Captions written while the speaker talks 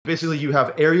basically you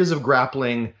have areas of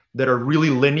grappling that are really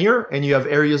linear and you have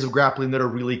areas of grappling that are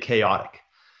really chaotic.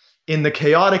 In the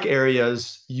chaotic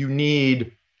areas, you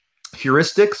need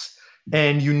heuristics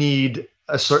and you need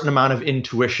a certain amount of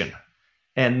intuition.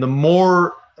 And the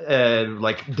more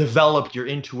like developed your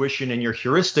intuition and your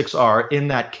heuristics are in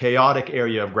that chaotic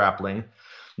area of grappling,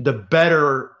 the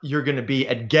better you're going to be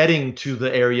at getting to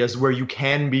the areas where you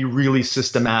can be really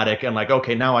systematic and like,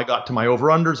 okay, now I got to my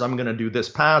over-unders, I'm going to do this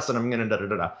pass and I'm going to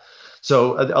da-da-da-da.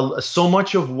 So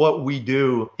much of what we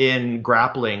do in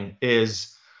grappling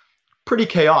is pretty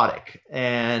chaotic,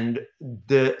 and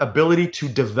the ability to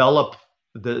develop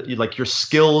your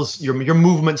skills, your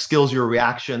movement skills, your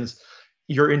reactions,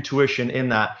 your intuition in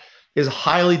that is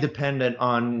highly dependent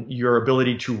on your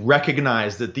ability to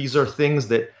recognize that these are things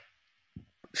that,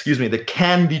 that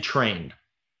can be trained.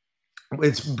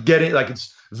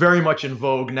 It's very much in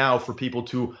vogue now for people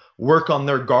to work on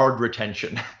their guard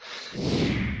retention.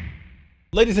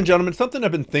 Ladies and gentlemen, something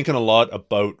I've been thinking a lot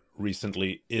about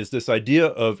recently is this idea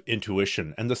of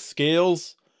intuition and the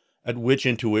scales at which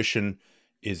intuition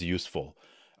is useful.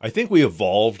 I think we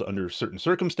evolved under certain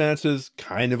circumstances,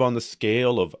 kind of on the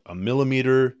scale of a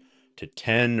millimeter to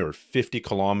 10 or 50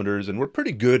 kilometers, and we're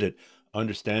pretty good at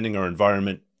understanding our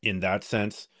environment in that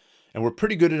sense. And we're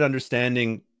pretty good at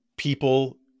understanding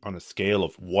people on a scale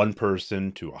of one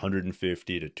person to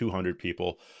 150 to 200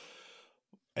 people.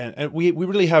 And we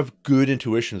really have good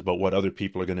intuitions about what other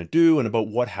people are going to do and about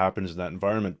what happens in that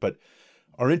environment. But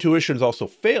our intuitions also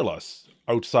fail us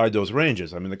outside those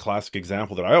ranges. I mean, the classic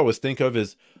example that I always think of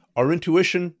is our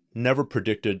intuition never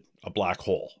predicted a black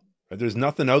hole. There's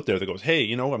nothing out there that goes, hey,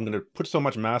 I'm going to put so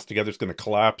much mass together, it's going to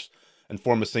collapse and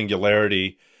form a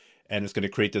singularity. And it's going to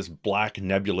create this black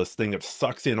nebulous thing that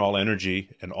sucks in all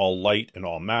energy and all light and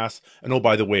all mass. And oh,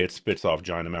 by the way, it spits off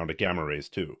giant amount of gamma rays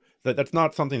too. That's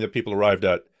not something that people arrived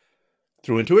at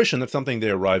through intuition. That's something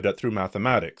they arrived at through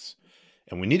mathematics.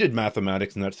 And we needed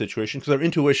mathematics in that situation because our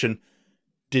intuition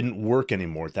didn't work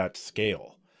anymore at that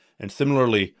scale. And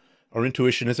similarly, our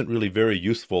intuition isn't really very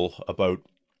useful about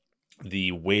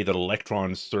the way that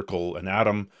electrons circle an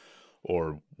atom,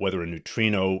 or whether a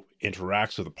neutrino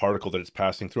interacts with a particle that it's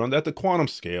passing through. And at the quantum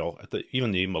scale,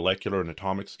 even the molecular and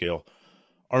atomic scale,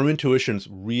 our intuitions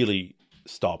really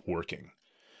stop working.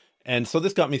 And so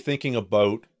this got me thinking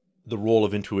about the role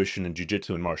of intuition in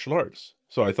jiu-jitsu and martial arts.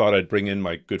 So I thought I'd bring in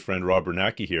my good friend Rob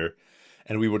Biernacki here,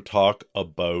 and we would talk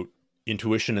about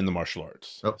intuition in the martial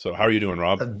arts. Oh. So how are you doing,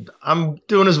 Rob? I'm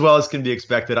doing as well as can be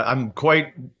expected. I'm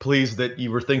quite pleased that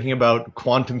you were thinking about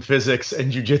quantum physics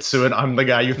and jiu-jitsu, and I'm the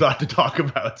guy you thought to talk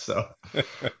about. So,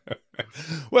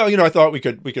 well, I thought we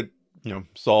could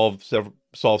solve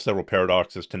several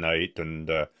paradoxes tonight, and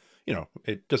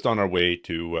just on our way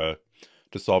to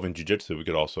solving jiu-jitsu, we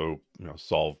could also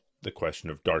solve the question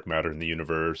of dark matter in the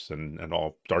universe and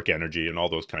all dark energy and all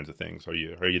those kinds of things. Are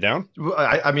you down? Well,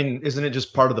 I mean, isn't it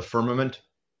just part of the firmament?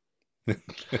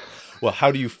 Well,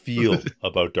 how do you feel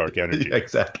about dark energy?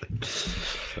 Exactly.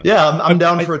 Yeah, I'm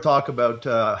down for a talk about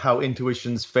how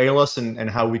intuitions fail us and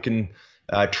how we can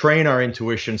train our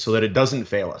intuition so that it doesn't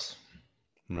fail us.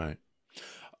 Right.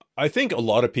 I think a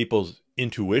lot of people's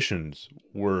intuitions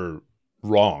were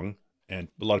wrong, and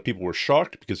a lot of people were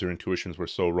shocked because their intuitions were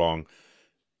so wrong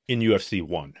in UFC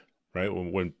 1, right?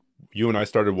 When you and I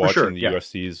started watching the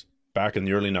UFCs back in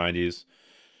the early 90s,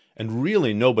 and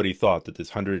really nobody thought that this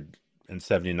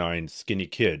 179 skinny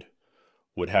kid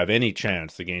would have any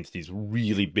chance against these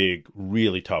really big,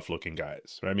 really tough looking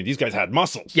guys, right? I mean, these guys had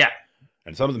muscles. Yeah.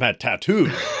 And some of them had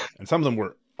tattoos, and some of them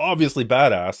were obviously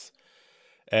badass,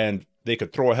 and they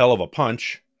could throw a hell of a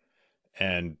punch,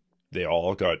 and they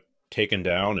all got taken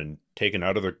down and taken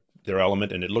out of their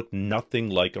element, and it looked nothing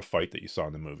like a fight that you saw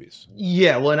in the movies.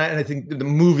 Yeah, well, and I think the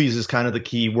movies is kind of the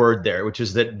key word there, which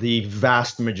is that the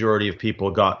vast majority of people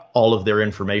got all of their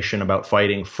information about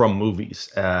fighting from movies.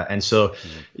 And so,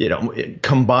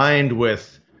 combined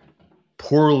with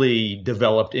poorly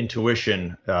developed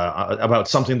intuition about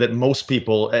something that most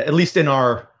people, at least in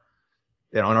our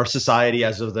society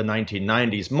as of the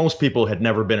 1990s, most people had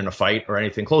never been in a fight or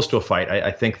anything close to a fight. I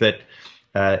think that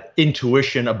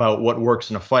intuition about what works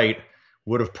in a fight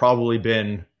would have probably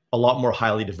been a lot more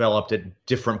highly developed at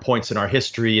different points in our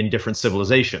history in different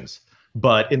civilizations.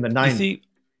 But in the 90s,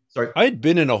 I'd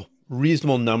been in a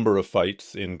reasonable number of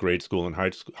fights in grade school and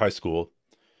high school,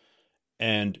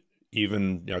 and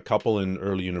even a couple in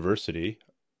early university,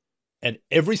 and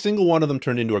every single one of them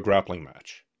turned into a grappling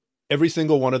match. Every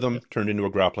single one of them turned into a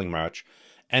grappling match,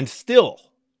 and still,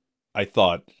 I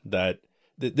thought that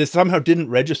this somehow didn't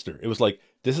register. It was like,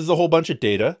 this is a whole bunch of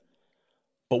data,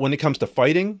 but when it comes to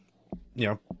fighting,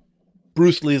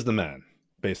 Bruce Lee is the man,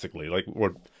 basically. Like,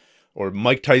 or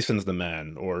Mike Tyson's the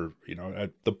man, or, you know,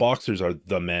 the boxers are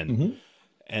the men. Mm-hmm.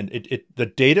 And the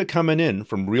data coming in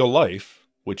from real life,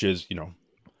 which is, you know,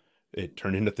 it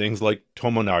turned into things like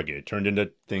tomonage, it turned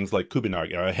into things like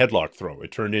kubinage, a headlock throw,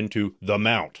 it turned into the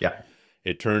mount, Yeah.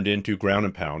 it turned into ground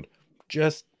and pound.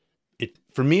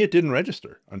 For me, it didn't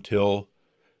register until,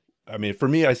 I mean, for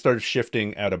me, I started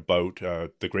shifting at about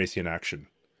the Gracie in Action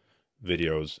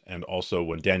videos, and also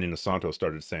when Danny Nasanto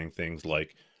started saying things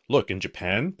like, look, in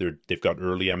Japan, they've got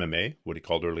early MMA, what he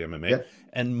called early MMA, Yeah.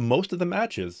 and most of the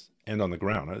matches end on the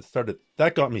ground.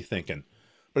 That got me thinking,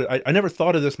 but I never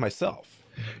thought of this myself.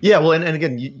 Yeah, well, and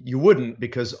again, you wouldn't,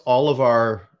 because all of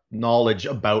our knowledge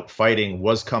about fighting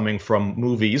was coming from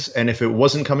movies, and if it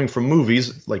wasn't coming from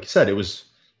movies, like you said, it was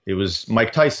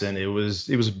Mike Tyson, it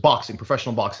was boxing,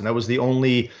 professional boxing. That was the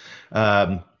only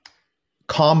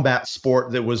combat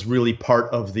sport that was really part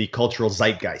of the cultural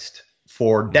zeitgeist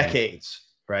for decades,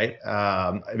 right?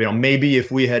 You know, maybe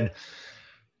if we had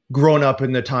grown up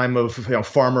in the time of, you know,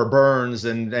 Farmer Burns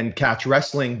and catch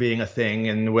wrestling being a thing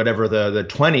in whatever the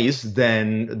 20s,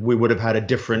 then we would have had a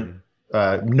different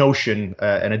notion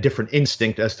and a different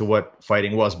instinct as to what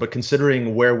fighting was. But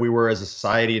considering where we were as a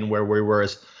society and where we were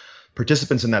as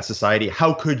participants in that society,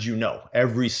 how could you know?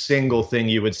 Every single thing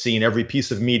you had seen, every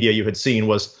piece of media you had seen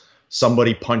was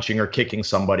somebody punching or kicking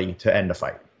somebody to end a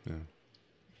fight.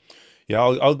 Yeah,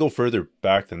 I'll go further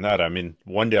back than that. I mean,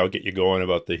 one day I'll get you going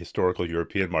about the historical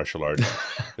European martial arts.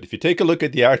 But if you take a look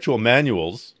at the actual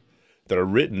manuals that are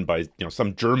written by, you know,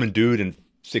 some German dude in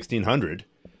 1600,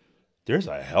 there's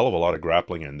a hell of a lot of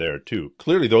grappling in there too.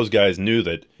 Clearly those guys knew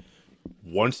that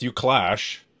once you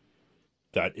clash,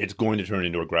 that it's going to turn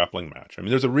into a grappling match. I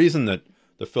mean, there's a reason that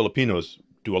the Filipinos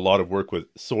do a lot of work with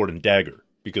sword and dagger,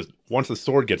 because once the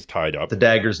sword gets tied up, the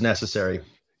dagger's necessary.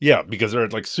 Yeah, because they're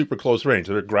at like super close range.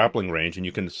 They're at grappling range, and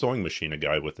you can sewing machine a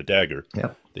guy with a dagger.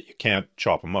 Yeah. That you can't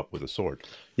chop him up with a sword.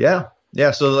 Yeah. Yeah.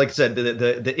 So like I said,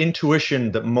 the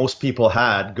intuition that most people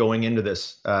had going into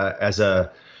this as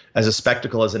a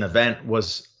spectacle, as an event,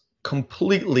 was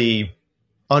completely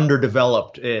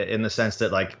underdeveloped in the sense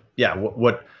that, like, yeah,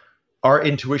 what our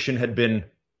intuition had been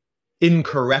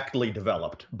incorrectly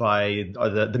developed by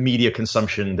the media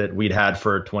consumption that we'd had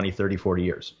for 20, 30, 40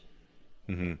 years.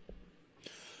 Mm-hmm.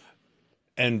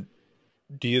 And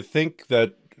do you think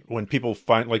that when people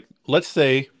find, like, let's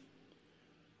say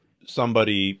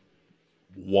somebody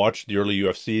watched the early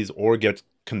UFCs or gets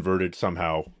converted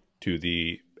somehow to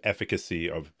the efficacy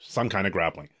of some kind of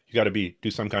grappling. You got to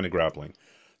do some kind of grappling.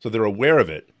 So they're aware of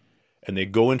it, and they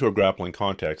go into a grappling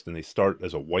context and they start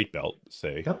as a white belt,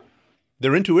 say. Yep.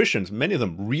 Their intuitions, many of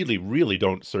them really, really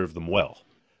don't serve them well.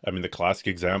 I mean, the classic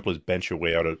example is bench press your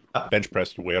way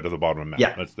out of the bottom of the mat.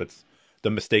 Yeah. That's the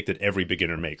mistake that every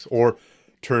beginner makes. Or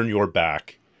turn your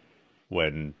back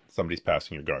when somebody's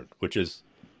passing your guard, which is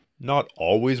not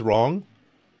always wrong,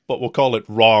 but we'll call it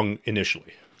wrong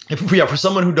initially. For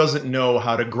someone who doesn't know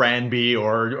how to Granby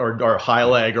or high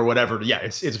leg or whatever, yeah,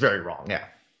 it's very wrong. Yeah.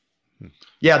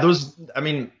 Yeah, those, I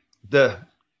mean,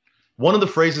 one of the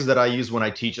phrases that I use when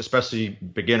I teach, especially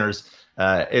beginners,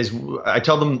 is I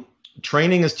tell them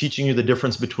training is teaching you the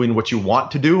difference between what you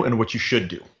want to do and what you should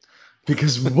do.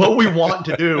 Because what we want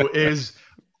to do is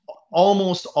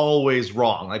almost always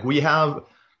wrong. Like, we have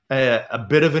a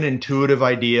bit of an intuitive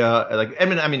idea. Like,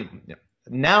 I mean,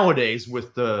 nowadays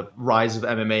with the rise of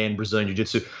MMA and Brazilian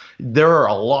Jiu-Jitsu, there are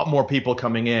a lot more people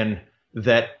coming in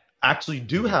that actually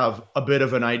do have a bit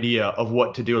of an idea of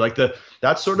what to do. Like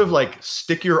that sort of like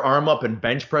stick your arm up and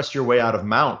bench press your way out of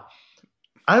mount.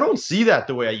 I don't see that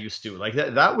the way I used to. Like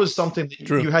that was something that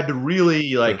you had to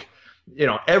really like, you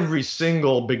know, every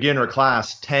single beginner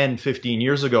class 10, 15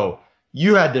 years ago,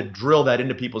 you had to drill that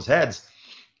into people's heads.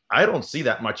 I don't see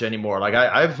that much anymore. Like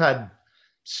I've had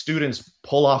students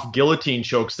pull off guillotine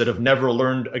chokes that have never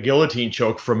learned a guillotine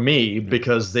choke from me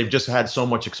because they've just had so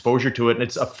much exposure to it. And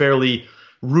it's a fairly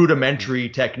rudimentary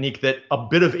technique that a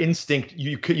bit of instinct,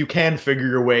 you can figure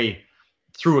your way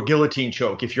through a guillotine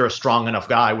choke if you're a strong enough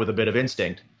guy with a bit of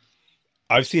instinct.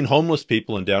 I've seen homeless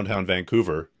people in downtown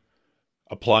Vancouver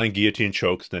applying guillotine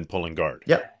chokes, then pulling guard.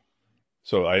 Yeah.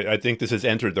 So I think this has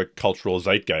entered the cultural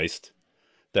zeitgeist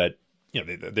that, you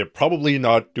know, they're probably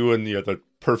not doing the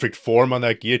perfect form on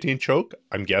that guillotine choke,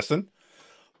 I'm guessing.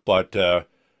 But,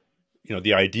 you know,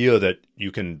 the idea that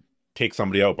you can take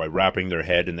somebody out by wrapping their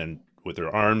head and then with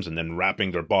their arms and then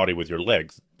wrapping their body with your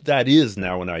legs, that is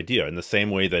now an idea, in the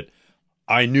same way that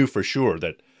I knew for sure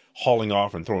that hauling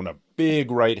off and throwing a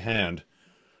big right hand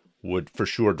would for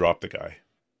sure drop the guy.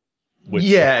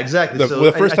 Yeah, exactly.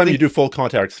 The first time you do full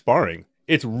contact sparring,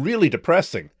 it's really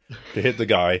depressing to hit the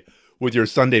guy with your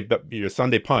Sunday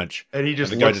punch, and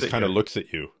the guy just kind of looks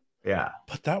at you. Yeah.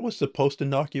 But that was supposed to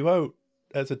knock you out,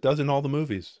 as it does in all the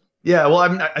movies. Yeah, well,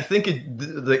 I think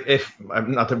if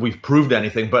not that we've proved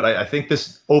anything, but I think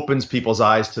this opens people's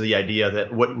eyes to the idea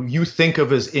that what you think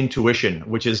of as intuition,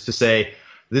 which is to say,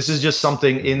 this is just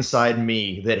something inside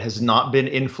me that has not been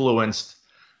influenced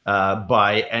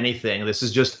by anything. This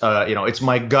is just, it's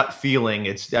my gut feeling.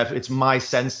 It's my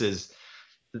senses.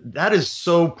 That is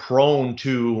so prone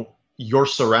to your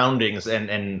surroundings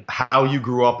and how you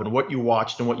grew up and what you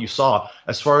watched and what you saw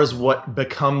as far as what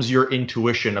becomes your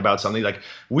intuition about something. Like,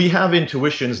 we have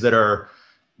intuitions that are,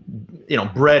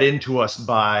 bred into us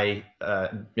by,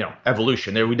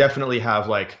 evolution. There, we definitely have,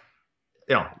 like,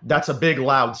 that's a big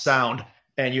loud sound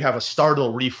and you have a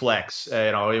startle reflex.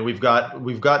 We've got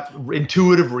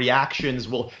intuitive reactions.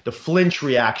 Well, the flinch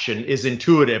reaction is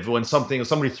intuitive when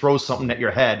somebody throws something at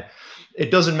your head. It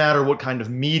doesn't matter what kind of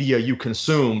media you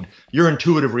consumed, your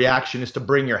intuitive reaction is to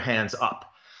bring your hands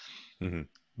up. Mm-hmm.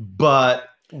 But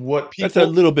what people... That's a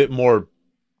little bit more,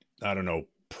 I don't know,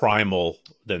 primal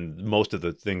than most of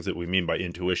the things that we mean by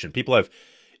intuition. People have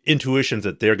intuitions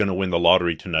that they're going to win the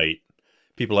lottery tonight.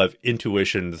 People have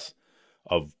intuitions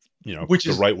of, which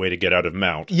is the right way to get out of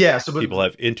mount. Yeah. So people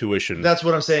have intuition. That's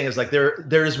what I'm saying is, like,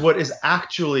 there is what is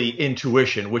actually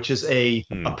intuition, which is a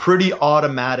pretty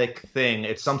automatic thing.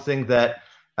 It's something that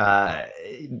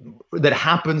that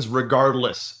happens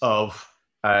regardless of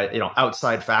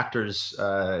outside factors.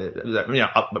 When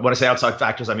I say outside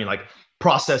factors, I mean like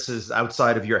processes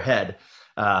outside of your head.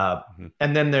 And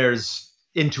then there's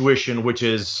intuition, which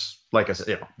is, like I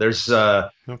said, there's the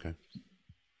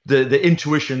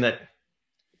intuition that,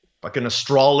 like, an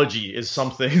astrology is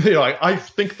something, I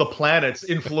think the planets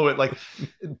influence, like,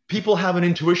 people have an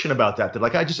intuition about that. They're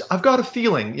like, I've got a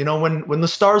feeling, when the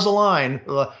stars align,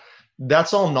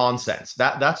 that's all nonsense.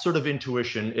 That sort of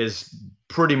intuition is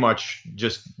pretty much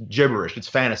just gibberish. It's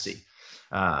fantasy.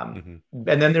 And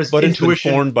then there's intuition. It's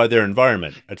been formed by their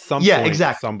environment. At some point,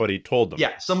 exactly. Somebody told them.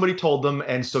 Yeah, somebody told them.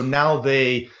 And so now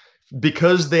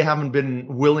because they haven't been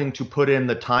willing to put in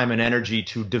the time and energy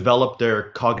to develop their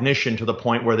cognition to the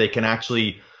point where they can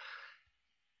actually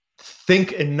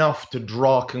think enough to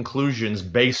draw conclusions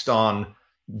based on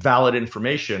valid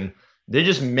information, they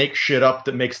just make shit up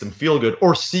that makes them feel good,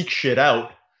 or seek shit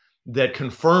out that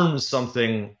confirms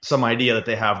some idea that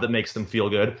they have that makes them feel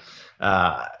good.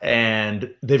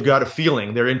 And they've got a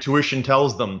feeling. Their intuition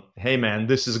tells them, hey man,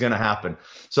 this is going to happen.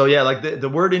 So yeah, like the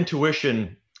word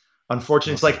intuition,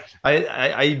 unfortunately, it's like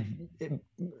I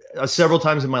several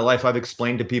times in my life, I've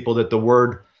explained to people that the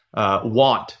word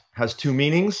want has two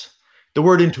meanings. The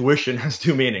word intuition has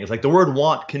two meanings. Like, the word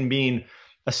want can mean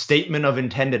a statement of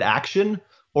intended action,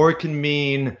 or it can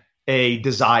mean a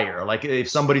desire. Like, if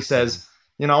somebody says,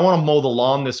 I want to mow the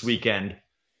lawn this weekend,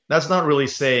 that's not really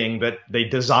saying that they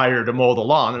desire to mow the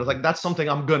lawn. It's like, that's something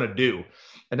I'm going to do.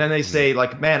 And then they say,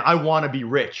 like, man, I want to be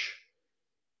rich.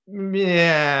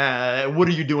 Yeah, what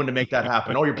are you doing to make that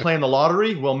happen? Oh, you're playing the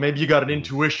lottery? Well, maybe you got an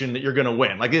intuition that you're going to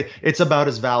win. Like, it's about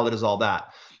as valid as all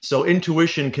that. So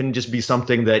intuition can just be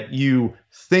something that you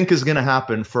think is going to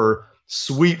happen for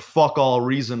sweet fuck all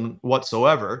reason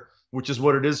whatsoever, which is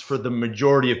what it is for the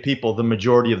majority of people, the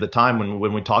majority of the time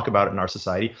when we talk about it in our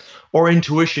society. Or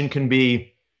intuition can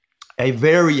be a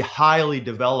very highly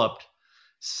developed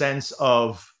sense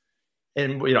of,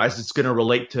 and as it's going to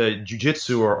relate to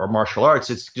jiu-jitsu or martial arts,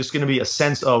 it's just going to be a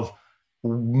sense of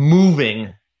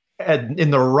moving in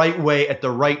the right way at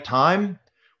the right time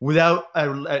without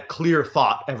a clear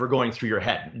thought ever going through your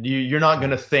head. You're not going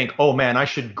to think, oh man, I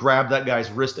should grab that guy's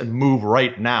wrist and move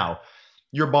right now.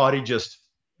 Your body just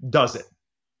does it.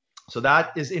 So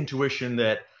that is intuition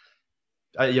that,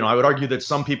 I would argue that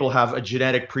some people have a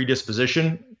genetic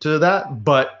predisposition to that,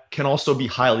 but can also be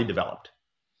highly developed.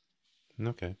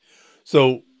 Okay.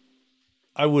 So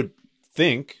I would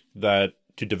think that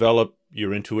to develop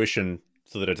your intuition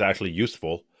so that it's actually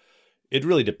useful, it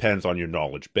really depends on your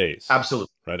knowledge base. Absolutely.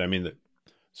 Right? I mean,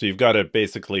 so you've got to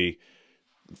basically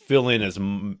fill in as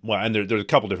well, and there's a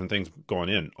couple different things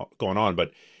going on,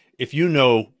 but if you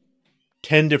know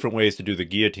 10 different ways to do the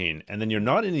guillotine, and then you're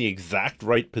not in the exact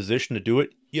right position to do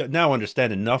it, you now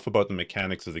understand enough about the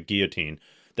mechanics of the guillotine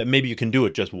that maybe you can do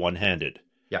it just one-handed.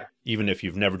 Yeah. Even if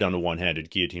you've never done a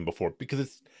one-handed guillotine before, because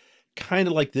it's kind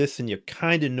of like this, and you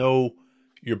kind of know,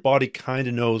 your body kind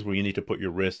of knows where you need to put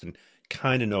your wrist and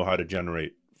kind of know how to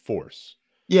generate force.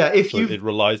 Yeah. It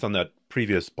relies on that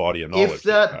previous body of knowledge. If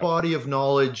that body of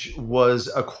knowledge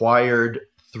was acquired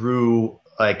through,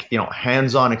 like,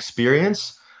 hands-on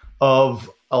experience of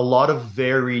a lot of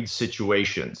varied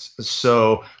situations.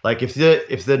 So, like, if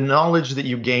the knowledge that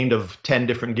you gained of 10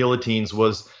 different guillotines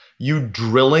was you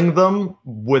drilling them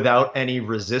without any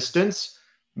resistance,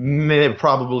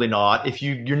 Probably not. If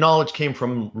your knowledge came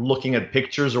from looking at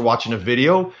pictures or watching a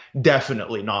video,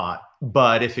 definitely not.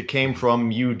 But if it came Mhm.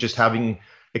 from you just having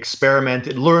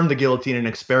experimented, learned the guillotine and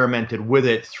experimented with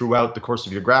it throughout the course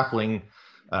of your grappling,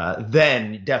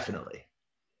 then definitely.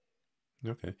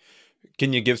 Okay.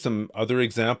 Can you give some other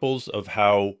examples of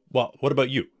how, well, what about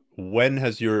you? When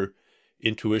has your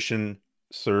intuition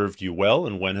served you well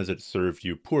and when has it served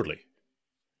you poorly?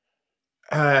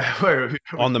 Where,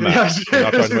 On the mat. yes. I'm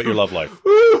not talking about your love life.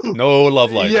 Woo! No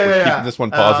love life. Yeah, We're keeping yeah, this one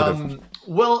yeah. positive.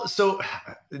 Well, so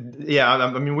yeah,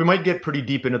 I mean, we might get pretty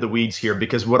deep into the weeds here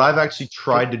because what I've actually Sure.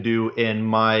 tried to do in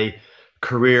my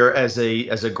career as a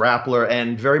grappler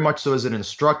and very much so as an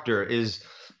instructor is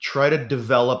try to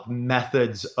develop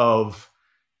methods of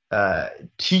uh,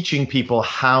 teaching people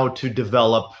how to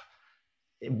develop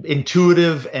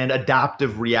intuitive and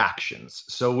adaptive reactions.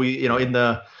 So we, Yeah. in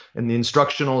the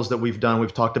instructionals that we've done,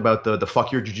 we've talked about the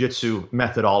fuck your jiu-jitsu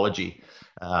methodology,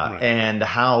 Right. and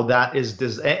how that is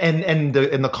this, and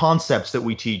the concepts that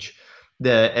we teach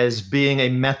as being a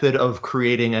method of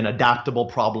creating an adaptable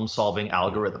problem-solving Yeah.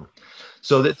 algorithm.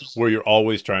 So that Where you're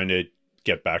always trying to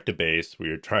get back to base, where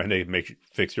you're trying to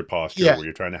fix your posture, yeah, where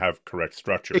you're trying to have correct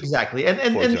structure, exactly. And,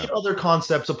 and for and the example. other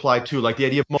concepts apply too, like the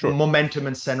idea of Sure. momentum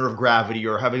and center of gravity,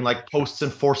 or having like Sure. posts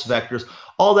and force vectors,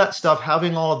 all that stuff,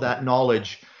 having all of Yeah. that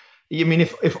knowledge. I mean,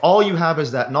 if all you have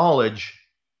is that knowledge,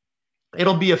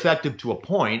 it'll be effective to a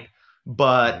point,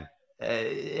 but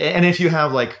Mhm. and if you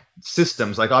have like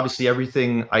systems, like obviously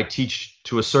everything I teach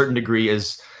to a certain degree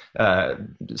is uh,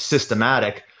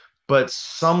 systematic, but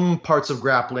some parts of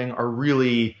grappling are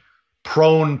really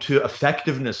prone to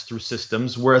effectiveness through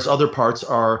systems, whereas other parts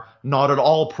are not at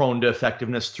all prone to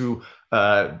effectiveness through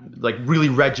like really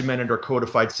regimented or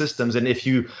codified systems. And if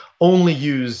you only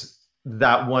use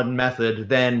that one method,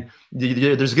 then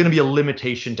there's going to be a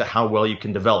limitation to how well you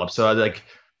can develop. So like,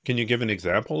 Can you give an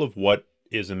example of what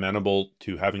is amenable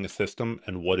to having a system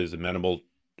and what is amenable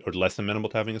or less amenable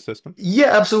to having a system?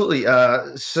 yeah, absolutely.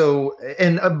 So,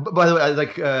 and by the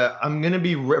way, I'm going to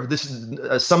be this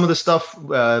is some of the stuff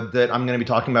that I'm going to be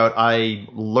talking about. I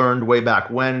learned way back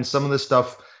when. Some of the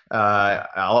stuff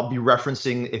I'll be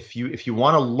referencing if you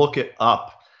want to look it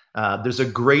up. There's a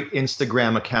great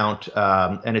Instagram account,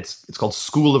 and it's called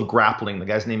School of Grappling. The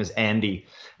guy's name is Andy,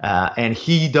 and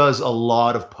he does a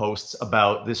lot of posts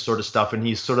about this sort of stuff. And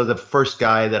he's sort of the first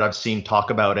guy that I've seen talk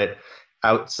about it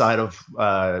outside of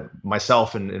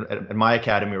myself and my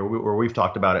academy, where we've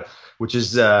talked about it, which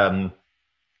is the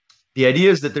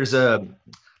idea is that there's a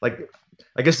like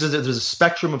I guess there's a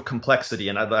spectrum of complexity,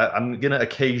 and I'm gonna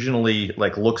occasionally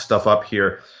like look stuff up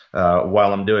here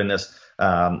while I'm doing this.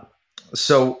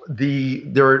 So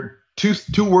there are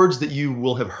two words that you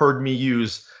will have heard me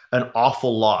use an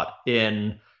awful lot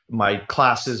in my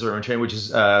classes or in training, which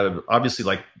is obviously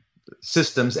like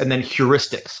systems and then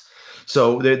heuristics.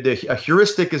 So a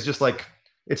heuristic is just like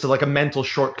it's like a mental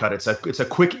shortcut. It's a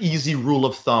quick, easy rule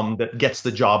of thumb that gets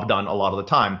the job done a lot of the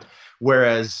time.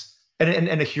 Whereas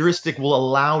and a heuristic will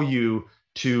allow you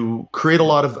to create a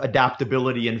lot of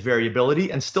adaptability and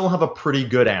variability and still have a pretty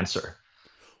good answer.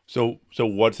 So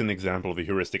what's an example of a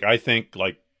heuristic? I think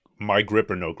like my grip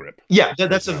or no grip, Yeah, for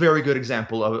that's a example. very good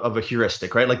example of a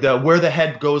heuristic, right? Like the where the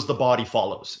head goes, the body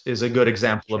follows is a good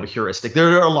example of a Sure. heuristic.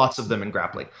 There are lots of them in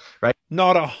grappling, right?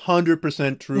 Not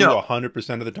 100% true No.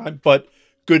 100% of the time, but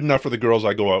good enough for the girls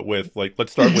I go out with. Like,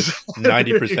 let's start with There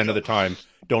you 90% of go. the time.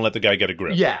 Don't let the guy get a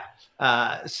grip. Yeah.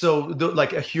 So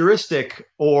like a heuristic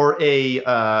or a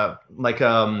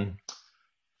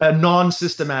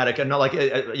non-systematic and not like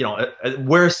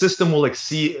where a system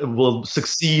will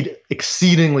succeed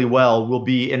exceedingly well will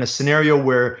be in a scenario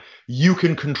where you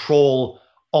can control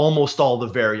almost all the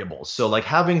variables. So like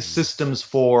having Mm. systems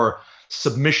for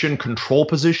submission control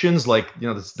positions, like we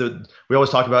always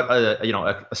talk about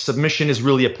a submission is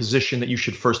really a position that you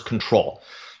should first control.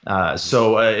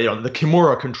 Mhm. The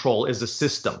Kimura control is a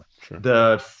system. Sure.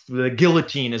 The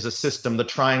guillotine is a system. The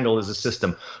triangle is a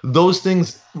system. Those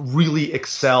things really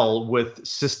excel with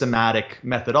systematic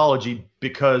methodology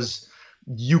because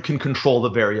you can control the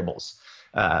variables.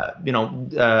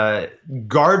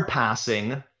 Guard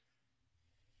passing,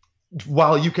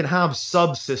 while you can have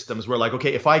subsystems where like,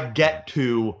 okay, if I get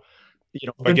to If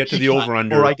I the get to knee the cut over or I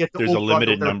under, get to there's a over under,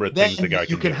 limited whatever, number of then things the guy you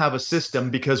can can do. have a system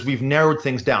because we've narrowed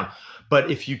things down. But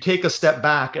if you take a step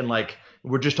back and like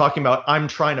we're just talking about, I'm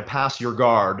trying to pass your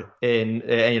guard, and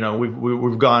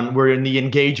we're in the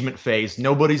engagement phase.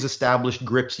 Nobody's established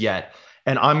grips yet,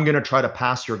 and I'm gonna try to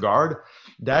pass your guard.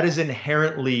 That is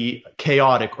inherently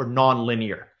chaotic or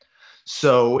non-linear.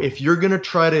 So if you're gonna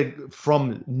try to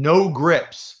from no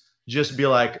grips just be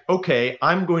like, okay,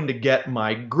 I'm going to get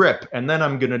my grip and then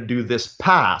I'm going to do this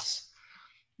pass.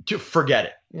 Forget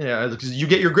it. Yeah, because you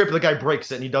get your grip, the guy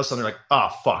breaks it and he does something like,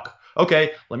 fuck.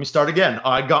 Okay, let me start again.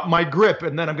 I got my grip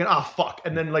and then I'm gonna, fuck.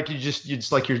 And then like you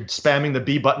just like you're spamming the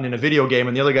B button in a video game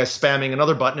and the other guy's spamming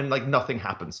another button and like nothing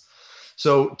happens.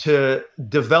 So to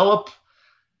develop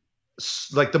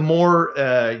like the more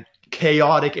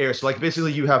chaotic areas, so like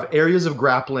basically you have areas of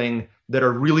grappling that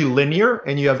are really linear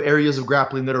and you have areas of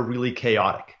grappling that are really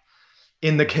chaotic.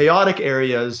 In the chaotic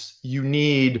areas, you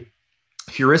need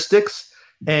heuristics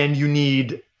and you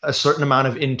need a certain amount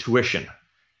of intuition.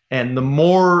 And the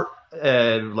more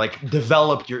like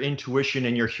developed your intuition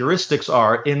and your heuristics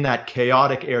are in that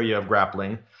chaotic area of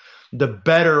grappling, the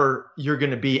better you're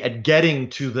going to be at getting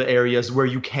to the areas where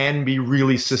you can be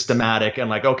really systematic and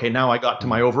like, okay, now I got to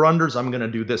my over-unders, I'm going to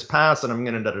do this pass and I'm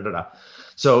going to da-da-da-da.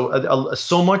 So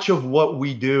so much of what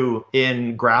we do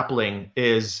in grappling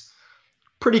is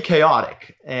pretty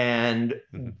chaotic, and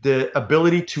the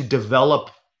ability to develop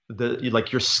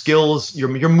like your skills, your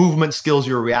movement skills,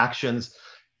 your reactions,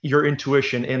 your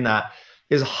intuition in that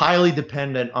is highly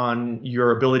dependent on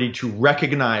your ability to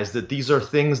recognize that these are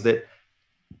things that,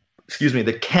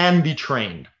 that can be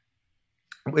trained.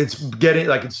 It's getting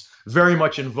like it's very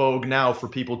much in vogue now for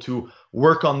people to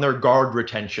work on their guard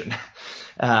retention.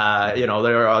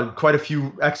 There are quite a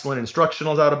few excellent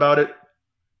instructionals out about it.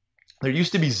 There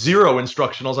used to be zero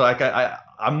instructionals. Like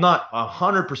I'm not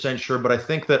 100% sure, but I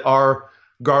think that our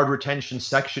guard retention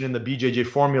section in the BJJ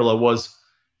formula was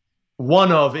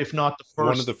one of, if not the first.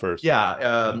 One of the first.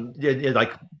 Yeah,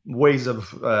 like ways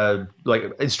of like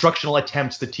instructional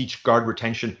attempts to teach guard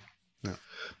retention. Yeah.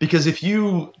 Because if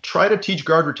you try to teach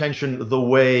guard retention the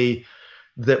way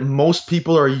that most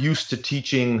people are used to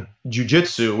teaching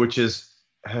jiu-jitsu, which is,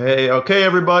 hey, okay,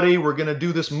 everybody, we're going to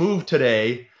do this move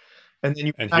today. And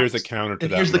then here's a counter to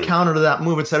that. Here's the counter to that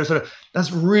move, et cetera, et cetera.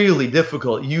 That's really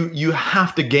difficult. You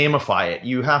have to gamify it.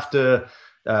 You have to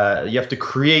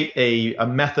create a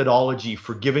methodology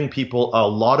for giving people a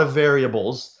lot of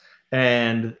variables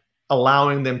and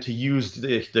allowing them to use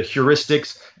the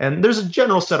heuristics. And there's a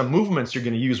general set of movements you're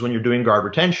going to use when you're doing guard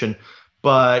retention,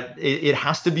 but it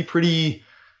has to be pretty.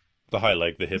 The high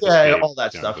leg, the hip, escape, all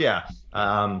that stuff. Yeah.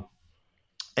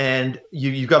 And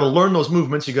you got to learn those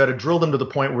movements. You got to drill them to the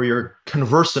point where you're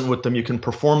conversant with them. You can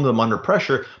perform them under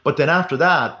pressure. But then after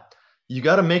that, you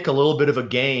got to make a little bit of a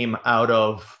game out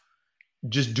of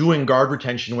just doing guard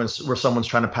retention where someone's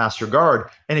trying to pass your guard.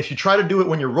 And if you try to do it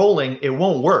when you're rolling, it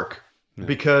won't work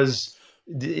because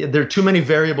there are too many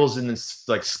variables in this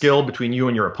like skill between you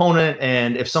and your opponent.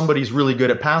 And if somebody's really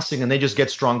good at passing and they just get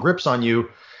strong grips on you,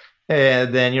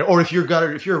 then or if you're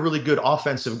a really good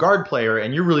offensive guard player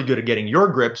and you're really good at getting your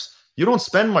grips, you don't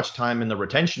spend much time in the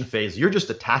retention phase. You're just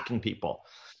attacking people.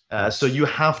 So you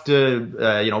have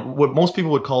to, what most people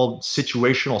would call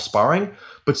situational sparring,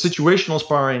 but situational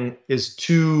sparring is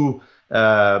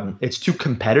it's too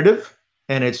competitive,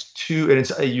 and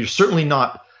you're certainly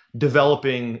not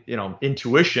developing,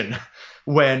 intuition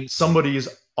when somebody's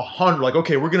 100, like,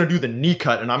 okay, we're going to do the knee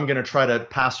cut and I'm going to try to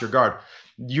pass your guard.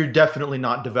 You're definitely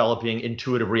not developing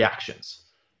intuitive reactions.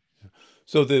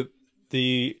 So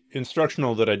the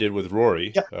instructional that I did with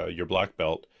Rory, your black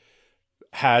belt,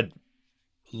 had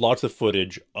lots of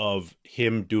footage of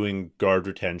him doing guard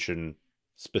retention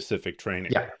specific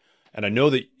training. Yeah. And I know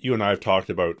that you and I have talked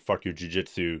about fuck your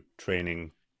jiu-jitsu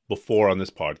training before on this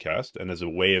podcast, and as a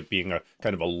way of being a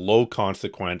kind of a low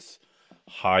consequence,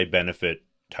 high benefit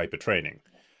type of training.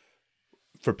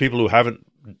 For people who haven't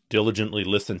diligently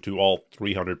listened to all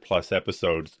 300 plus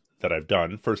episodes that I've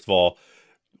done, first of all,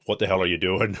 what the hell are you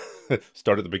doing?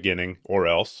 Start at the beginning or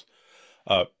else.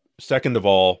 Second of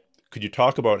all, could you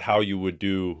talk about how you would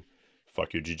do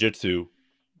fuck your jiu-jitsu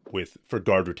for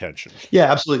guard retention? Yeah,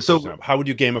 absolutely. So how would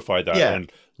you gamify that and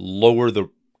lower the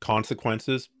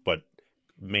consequences, but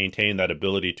maintain that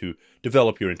ability to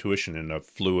develop your intuition in a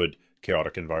fluid,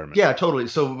 chaotic environment? Yeah, totally.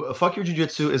 So fuck your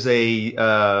jiu-jitsu is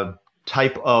a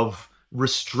type of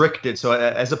restricted, so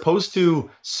as opposed to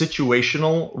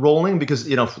situational rolling, because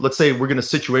let's say we're going to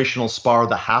situational spar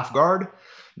the half guard,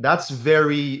 that's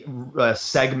very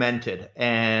segmented,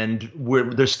 and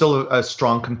there's still a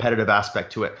strong competitive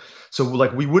aspect to it. So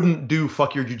like we wouldn't do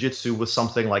fuck your jiu-jitsu with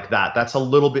something like that. That's a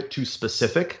little bit too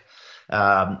specific.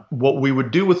 What we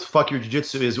would do with fuck your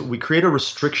jiu-jitsu is we create a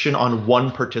restriction on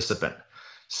one participant.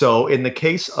 So in the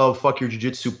case of fuck your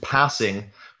jiu-jitsu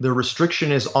passing, the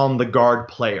restriction is on the guard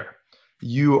player.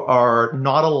 You are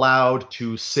not allowed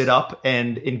to sit up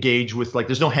and engage with, like,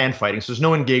 there's no hand fighting, so there's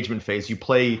no engagement phase. You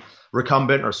play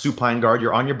recumbent or supine guard,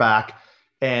 you're on your back,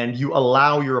 and you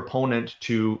allow your opponent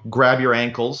to grab your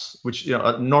ankles, which,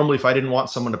 normally if I didn't want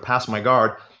someone to pass my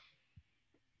guard,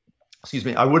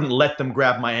 I wouldn't let them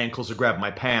grab my ankles or grab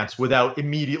my pants without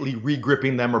immediately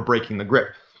re-gripping them or breaking the grip.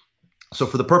 So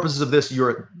for the purposes of this,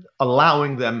 you're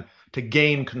allowing them to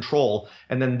gain control,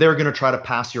 and then they're going to try to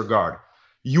pass your guard.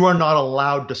 You are not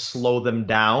allowed to slow them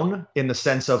down in the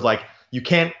sense of, like, you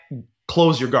can't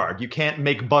close your guard. You can't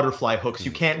make butterfly hooks.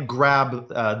 You can't grab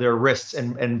their wrists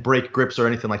and break grips or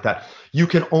anything like that. You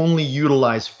can only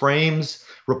utilize frames,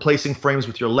 replacing frames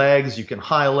with your legs. You can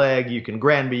high leg, you can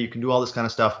Granby, you can do all this kind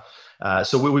of stuff.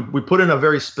 So we put in a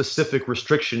very specific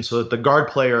restriction so that the guard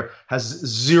player has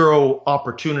zero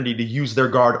opportunity to use their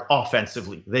guard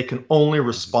offensively. They can only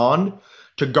respond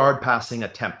to guard passing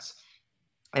attempts.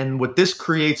 And what this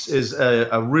creates is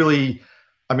a really,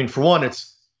 I mean, for one,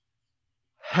 it's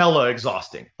hella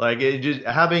exhausting. Like,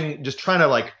 just trying to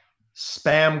like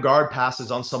spam guard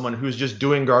passes on someone who's just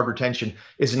doing guard retention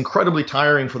is incredibly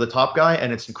tiring for the top guy,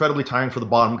 and it's incredibly tiring for the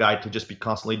bottom guy to just be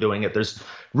constantly doing it. There's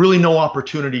really no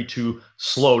opportunity to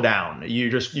slow down.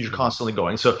 You're constantly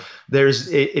going. So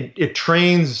it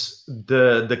trains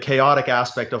the chaotic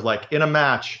aspect of, like, in a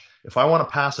match, if I want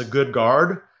to pass a good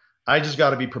guard, I just got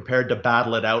to be prepared to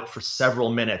battle it out for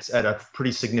several minutes at a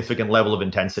pretty significant level of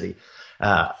intensity.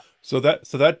 So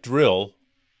that drill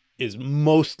is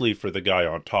mostly for the guy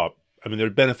on top. I mean, there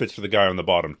are benefits for the guy on the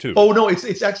bottom too. Oh no,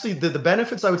 it's actually the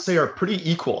benefits, I would say, are pretty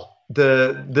equal.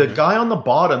 The guy on the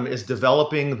bottom is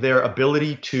developing their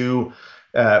ability to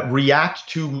react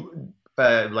to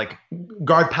like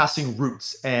guard passing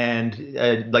routes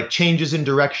and like changes in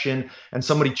direction and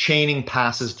somebody chaining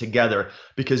passes together,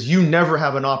 because you never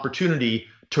have an opportunity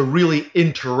to really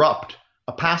interrupt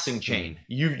a passing chain.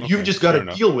 You've just got to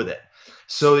deal with it.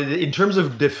 So in terms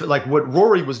of like what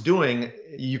Rory was doing,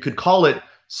 you could call it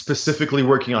specifically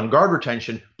working on guard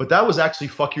retention, but that was actually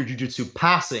fuck your jiu-jitsu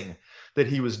passing that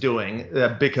he was doing,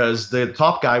 because the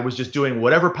top guy was just doing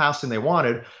whatever passing they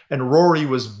wanted, and Rory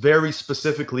was very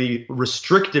specifically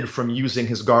restricted from using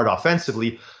his guard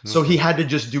offensively, so he had to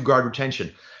just do guard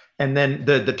retention. And then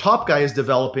the top guy is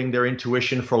developing their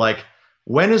intuition for, like,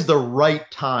 when is the right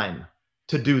time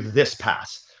to do this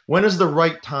pass? When is the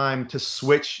right time to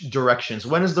switch directions?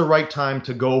 When is the right time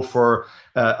to go for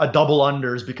a double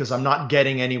unders because I'm not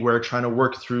getting anywhere trying to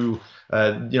work through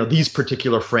these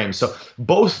particular frames? So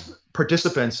both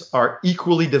participants are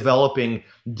equally developing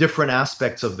different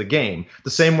aspects of the game.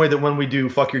 The same way that when we do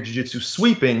fuck your jiu-jitsu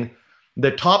sweeping,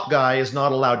 the top guy is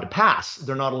not allowed to pass.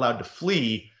 They're not allowed to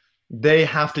flee. They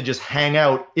have to just hang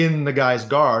out in the guy's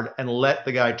guard and let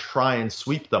the guy try and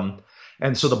sweep them.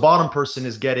 And so the bottom person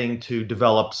is getting to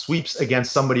develop sweeps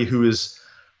against somebody who is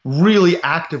really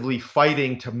actively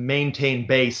fighting to maintain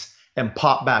base and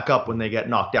pop back up when they get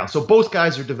knocked down. So both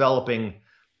guys are developing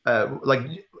like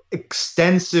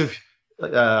extensive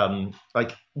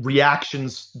like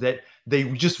reactions that they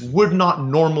just would not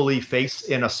normally face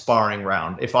in a sparring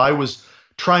round. If I was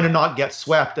trying to not get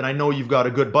swept and I know you've got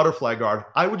a good butterfly guard,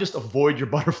 I would just avoid your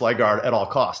butterfly guard at all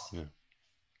costs. Yeah.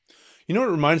 You know what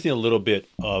it reminds me a little bit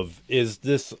of is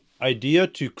this idea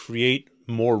to create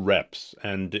more reps.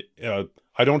 And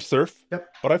I don't surf,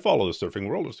 but I follow the surfing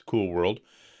world. It's a cool world.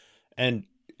 And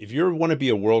if you want to be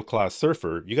a world-class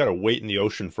surfer, you got to wait in the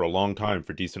ocean for a long time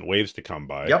for decent waves to come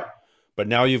by. But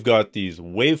now you've got these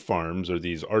wave farms or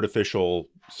these artificial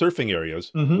surfing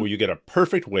areas where you get a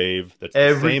perfect wave that's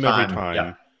the same every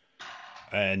time.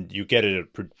 And you get it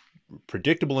at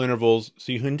predictable intervals,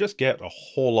 so you can just get a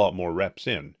whole lot more reps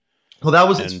in. Well, that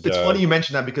was, it's funny you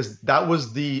mentioned that, because that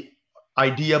was the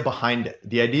idea behind it.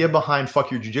 The idea behind Fuck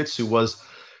Your Jiu-Jitsu was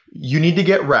you need to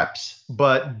get reps,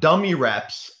 but dummy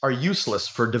reps are useless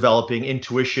for developing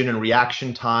intuition and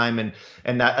reaction time and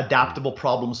that adaptable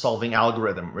problem-solving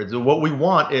algorithm. What we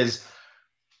want is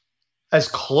as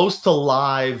close to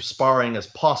live sparring as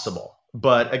possible.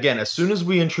 But again, as soon as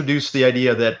we introduce the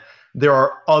idea that there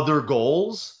are other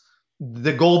goals,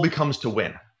 the goal becomes to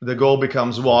win. The goal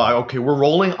becomes, well, okay, we're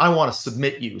rolling. I want to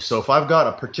submit you. So if I've got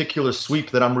a particular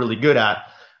sweep that I'm really good at,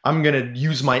 I'm going to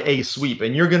use my A sweep,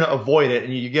 and you're going to avoid it.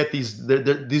 And you get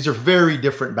these are very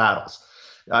different battles.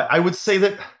 I would say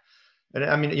that, and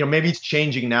I mean, maybe it's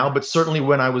changing now, but certainly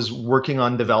when I was working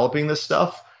on developing this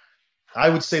stuff, I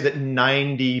would say that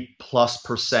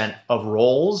 90+% of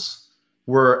rolls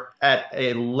were at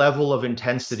a level of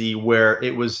intensity where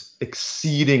it was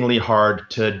exceedingly hard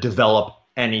to develop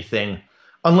anything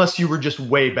unless you were just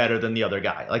way better than the other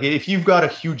guy. Like, if you've got a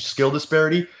huge skill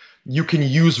disparity, you can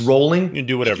use rolling. You can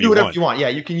do whatever you want. Yeah,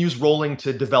 you can use rolling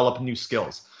to develop new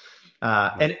skills.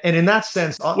 And in that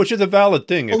sense... Which is a valid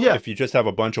thing. If you just have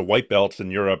a bunch of white belts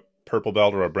and you're a purple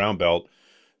belt or a brown belt,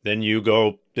 Then you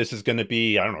go, this is going to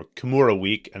be, I don't know, Kimura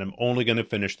week, and I'm only going to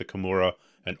finish the Kimura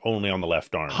and only on the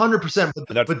left arm. 100%. And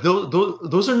that's, But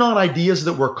those are not ideas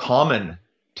that were common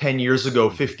 10 years ago,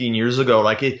 15 years ago.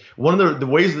 Like one of the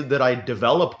ways that I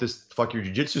developed this fuck your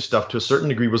jiu-jitsu stuff to a certain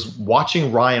degree was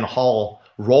watching Ryan Hall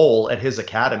roll at his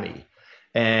academy.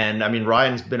 And I mean,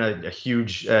 Ryan's been a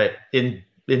huge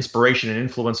inspiration and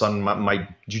influence on my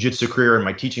jiu-jitsu career and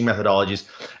my teaching methodologies.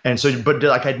 And so, but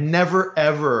like I'd never,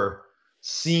 ever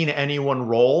seen anyone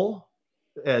roll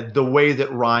the way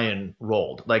that Ryan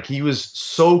rolled. Like he was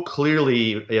so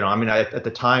clearly, I mean, at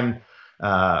the time,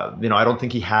 I don't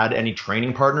think he had any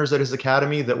training partners at his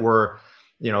academy that were,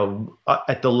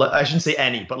 I shouldn't say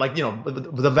any, but like,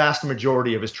 the vast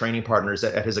majority of his training partners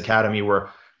at his academy were,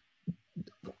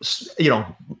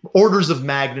 orders of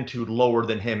magnitude lower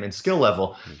than him in skill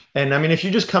level. And I mean, if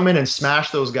you just come in and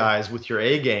smash those guys with your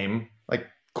A game, like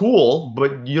cool,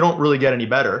 but you don't really get any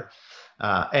better.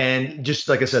 And just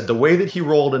like I said, the way that he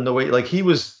rolled and the way, like he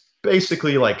was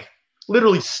basically like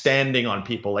literally standing on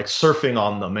people, like surfing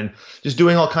on them and just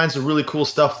doing all kinds of really cool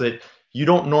stuff that you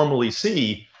don't normally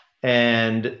see.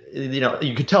 And,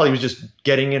 you could tell he was just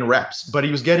getting in reps, but he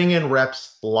was getting in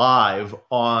reps live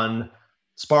on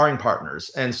sparring partners.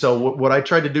 And so what I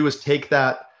tried to do is take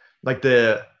that, like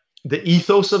the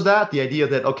ethos of that, the idea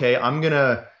that, okay, I'm going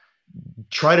to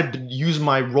try to use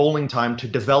my rolling time to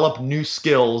develop new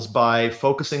skills by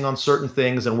focusing on certain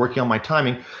things and working on my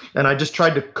timing. And I just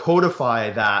tried to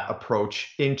codify that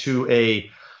approach into a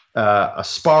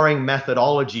sparring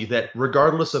methodology that,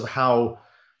 regardless of how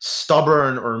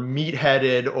stubborn or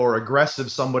meat-headed or aggressive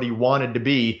somebody wanted to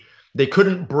be, they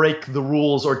couldn't break the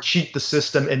rules or cheat the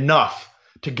system enough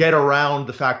to get around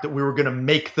the fact that we were going to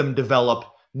make them develop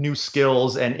new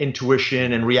skills and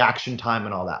intuition and reaction time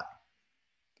and all that.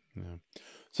 Yeah.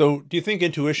 So do you think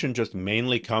intuition just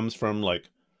mainly comes from like,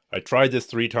 I tried this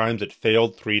 3 times, it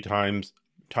failed 3 times,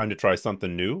 time to try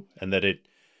something new, and that it's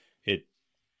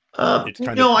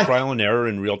kind of trial and error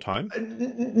in real time?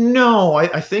 No,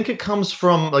 I think it comes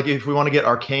from, like, if we want to get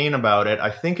arcane about it,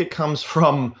 I think it comes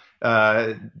from,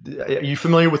 are you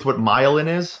familiar with what myelin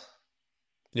is?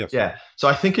 Yes. Yeah. So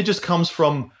I think it just comes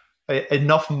from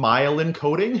enough myelin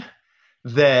coding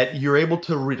that you're able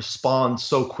to respond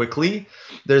so quickly.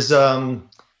 There's and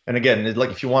again,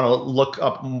 like if you want to look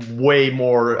up way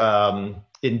more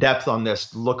in depth on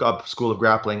this, look up School of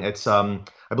Grappling. It's I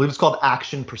believe it's called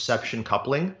action perception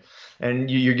coupling,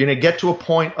 and you're going to get to a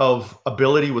point of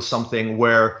ability with something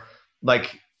where,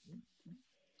 like,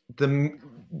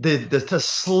 the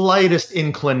slightest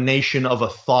inclination of a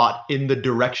thought in the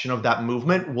direction of that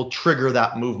movement will trigger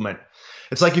that movement.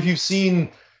 It's like if you've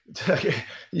seen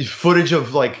footage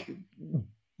of like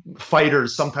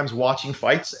fighters sometimes watching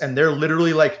fights and they're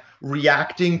literally like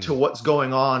reacting to what's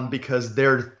going on because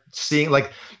they're seeing,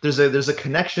 like, there's a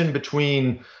connection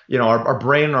between, our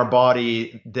brain and our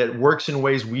body that works in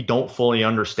ways we don't fully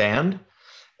understand.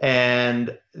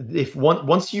 And if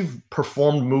once you've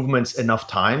performed movements enough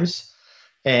times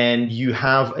and you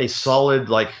have a solid,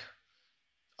 like,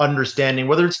 understanding,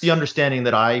 whether it's the understanding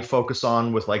that I focus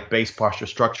on with like base posture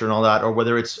structure and all that, or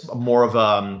whether it's more of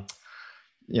a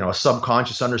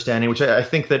subconscious understanding, which I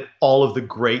think that all of the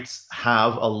greats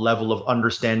have a level of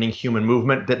understanding human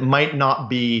movement that they might not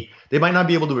be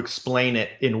able to explain it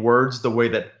in words the way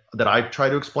that I try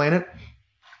to explain it.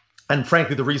 And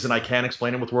frankly, the reason I can't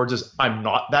explain it with words is I'm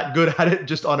not that good at it,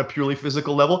 just on a purely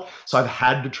physical level. So I've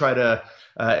had to try to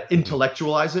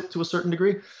intellectualize it to a certain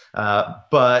degree.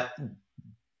 But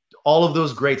all of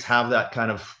those greats have that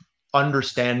kind of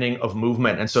understanding of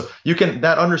movement. And so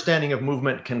that understanding of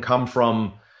movement can come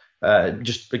from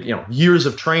just years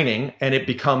of training, and it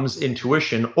becomes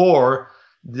intuition, or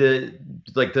the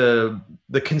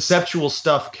conceptual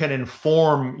stuff can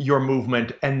inform your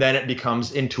movement and then it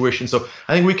becomes intuition. So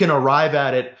I think we can arrive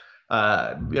at it,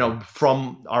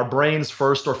 from our brains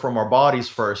first or from our bodies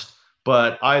first,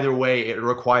 but either way, it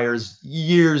requires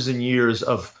years and years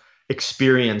of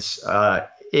experience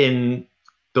in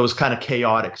those kind of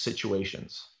chaotic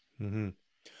situations. Mm-hmm.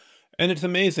 And it's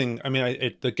amazing. I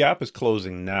mean, the gap is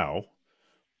closing now,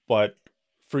 but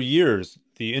for years,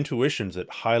 the intuitions that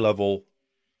high-level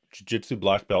jiu-jitsu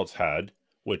black belts had,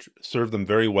 which served them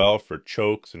very well for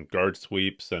chokes and guard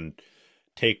sweeps and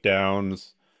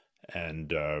takedowns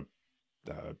and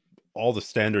all the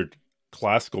standard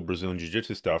classical Brazilian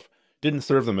jiu-jitsu stuff, didn't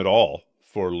serve them at all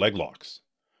for leg locks.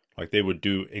 Like, they would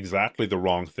do exactly the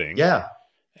wrong thing. Yeah.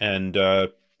 And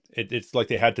it's like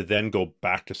they had to then go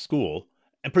back to school.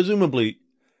 And presumably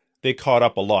they caught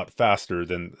up a lot faster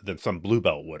than some blue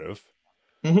belt would have,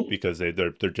 mm-hmm. because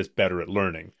they're just better at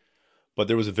learning. but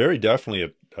there was very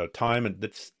definitely a time, and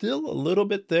that's still a little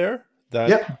bit there, that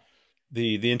Yep.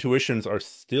 the intuitions are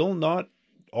still not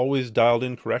always dialed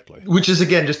in correctly. Which is,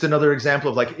 again, just another example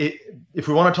of like, if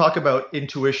we want to talk about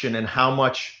intuition and how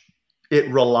much it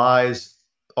relies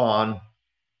on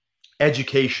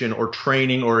education or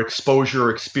training or exposure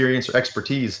or experience or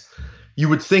expertise, you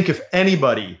would think if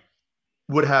anybody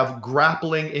would have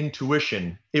grappling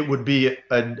intuition, it would be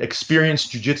an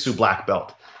experienced jiu-jitsu black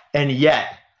belt. And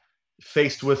yet,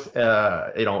 faced with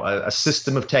a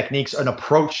system of techniques, an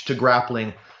approach to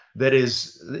grappling that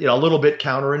is a little bit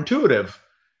counterintuitive,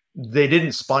 they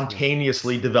didn't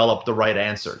spontaneously develop the right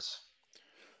answers.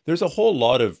 There's a whole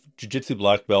lot of jiu-jitsu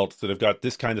black belts that have got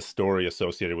this kind of story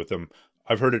associated with them.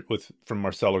 I've heard it from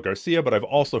Marcelo Garcia, but I've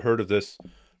also heard of this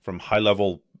from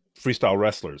high-level freestyle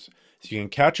wrestlers. So you can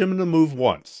catch them in the move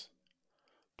once,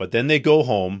 but then they go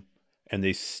home and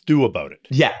they stew about it.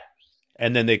 Yeah.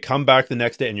 And then they come back the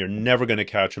next day and you're never going to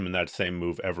catch them in that same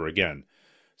move ever again.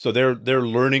 So their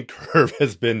learning curve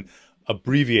has been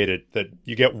abbreviated, that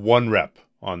you get one rep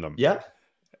on them. Yeah.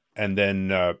 And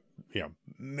then,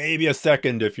 maybe a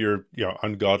second if you're,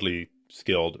 ungodly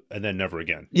skilled, and then never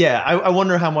again. Yeah. I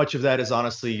wonder how much of that is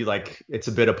honestly like, it's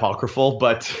a bit apocryphal,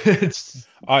 but it's.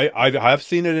 I have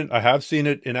seen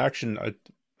it in action.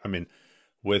 I mean,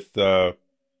 with high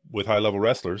level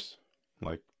wrestlers,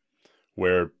 like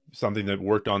where something that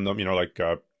worked on them,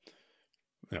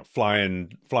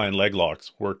 flying leg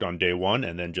locks worked on day one,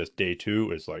 and then just day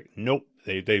two is like, nope.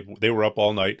 They were up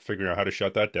all night figuring out how to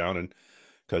shut that down, and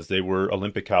because they were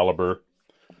Olympic caliber,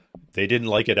 they didn't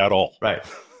like it at all. Right.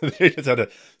 They just had a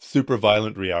super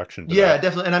violent reaction to Yeah, that.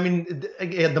 definitely. And I mean,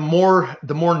 again, the more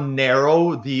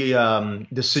narrow the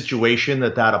situation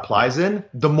that applies in,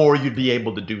 the more you'd be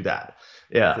able to do that.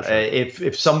 Yeah. Sure.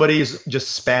 If somebody's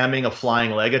just spamming a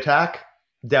flying leg attack,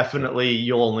 definitely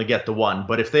you'll only get the one.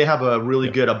 But if they have a really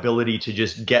good ability to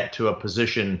just get to a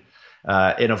position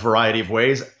in a variety of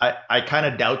ways, I kind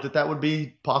of doubt that would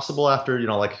be possible after,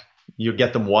 like you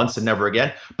get them once and never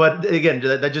again. But again,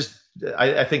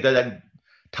 I think that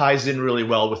ties in really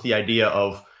well with the idea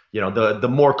of, the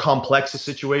more complex a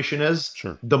situation is,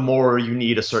 Sure. the more you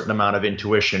need a certain amount of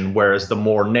intuition, whereas the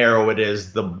more narrow it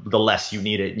is, the less you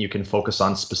need it, and you can focus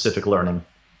on specific learning.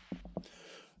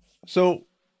 So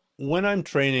when I'm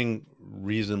training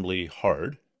reasonably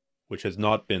hard, which has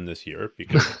not been this year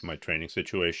because my training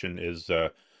situation is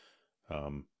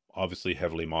obviously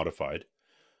heavily modified,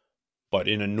 but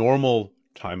in a normal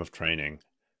time of training,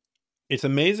 it's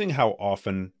amazing how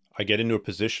often I get into a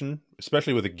position,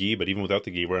 especially with a gi, but even without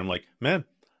the gi, where I'm like, man,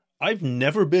 I've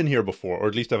never been here before, or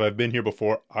at least if I've been here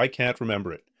before, I can't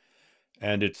remember it.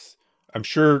 And I'm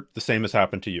sure the same has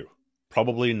happened to you,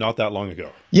 probably not that long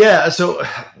ago. Yeah. So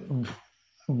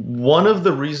one of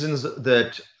the reasons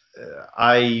that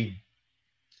I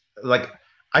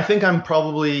think I'm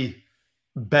probably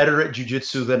better at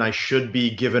jiu-jitsu than I should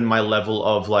be, given my level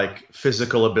of like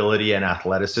physical ability and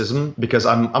athleticism, because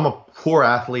I'm a poor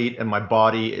athlete and my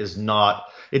body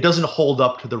it doesn't hold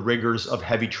up to the rigors of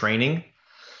heavy training.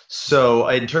 So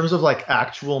in terms of like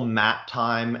actual mat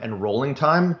time and rolling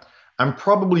time, I'm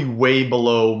probably way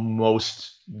below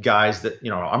most guys that,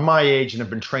 are my age and have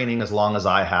been training as long as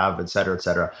I have, et cetera, et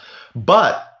cetera.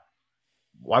 But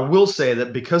I will say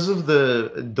that because of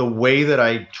the way that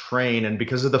I train and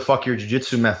because of the fuck your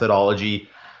jiu-jitsu methodology,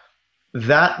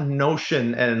 that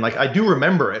notion, and like I do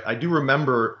remember it. I do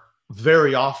remember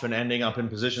very often ending up in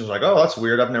positions like, oh, that's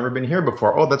weird, I've never been here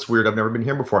before. Oh, that's weird, I've never been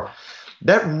here before.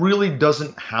 That really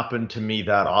doesn't happen to me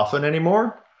that often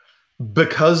anymore,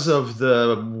 because of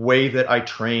the way that I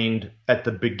trained at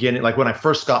the beginning. Like when I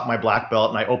first got my black belt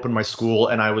and I opened my school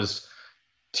and I was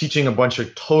teaching a bunch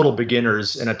of total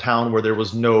beginners in a town where there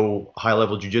was no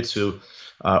high-level jiu-jitsu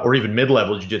or even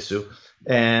mid-level jiu-jitsu.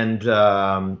 And,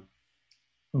 I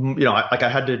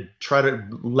had to try to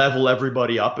level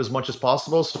everybody up as much as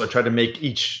possible. So I tried to make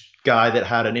each guy that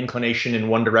had an inclination in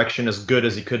one direction as good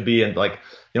as he could be. And like,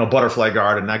 butterfly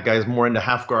guard, and that guy's more into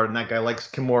half guard, and that guy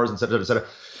likes kimoras, et cetera, et cetera.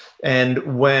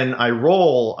 And when I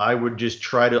roll, I would just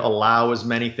try to allow as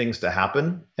many things to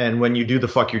happen. And when you do the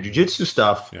fuck your jiu-jitsu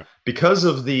stuff, because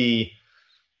of the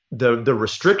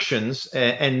restrictions,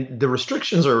 and the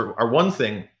restrictions are one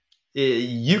thing,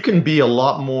 you can be a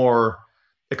lot more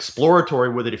exploratory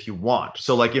with it if you want.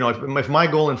 So like, if my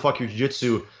goal in fuck your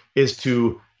jiu-jitsu is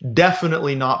to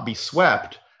definitely not be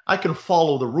swept, I can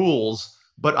follow the rules,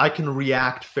 but I can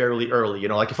react fairly early.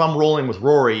 Like if I'm rolling with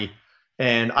Rory,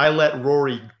 and I let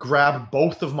Rory grab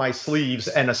both of my sleeves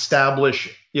and establish,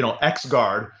 X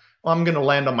guard, I'm going to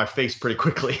land on my face pretty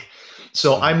quickly.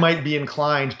 So I might be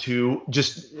inclined to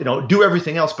just, do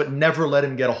everything else, but never let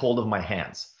him get a hold of my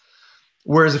hands.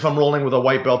 Whereas if I'm rolling with a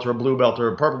white belt or a blue belt or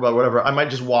a purple belt, or whatever, I might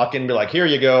just walk in and be like, here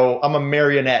you go. I'm a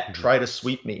marionette. Mhm. Try to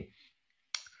sweep me.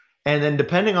 And then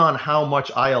depending on how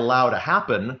much I allow to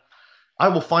happen, I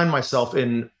will find myself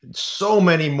in so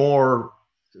many more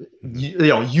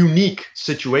Mhm. unique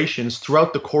situations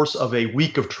throughout the course of a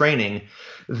week of training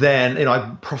than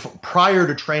prior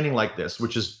to training like this,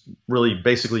 which is really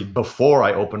basically before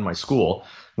I opened my school,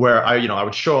 where I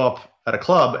would show up at a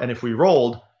club, and if we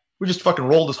rolled, we just fucking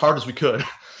rolled as hard as we could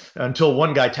until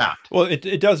one guy tapped. Well,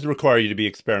 it does require you to be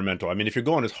experimental. I mean, if you're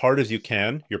going as hard as you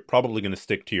can, you're probably going to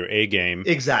stick to your A game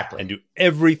Exactly. and do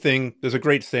everything. There's a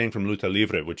great saying from Luta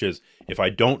Livre, which is, if I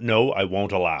don't know, I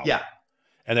won't allow. Yeah.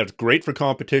 And that's great for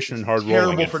competition and hard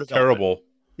Terrible rolling. for It's development.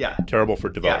 Yeah. terrible for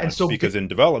Yeah. development. And so because in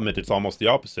development, it's almost the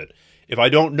opposite. If I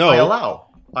don't know, I allow.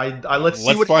 I let's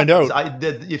see what find happens.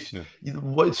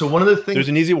 out. So one of the things. There's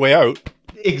an easy way out.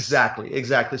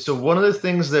 Exactly. So one of the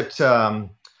things that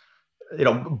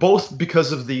both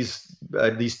because of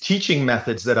these teaching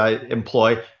methods that I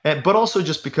employ, but also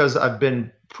just because I've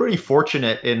been pretty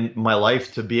fortunate in my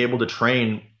life to be able to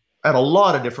train at a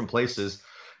lot of different places.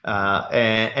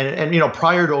 And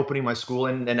prior to opening my school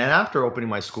and after opening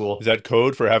my school. Is that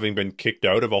code for having been kicked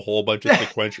out of a whole bunch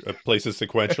of places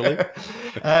sequentially?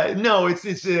 No,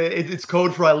 it's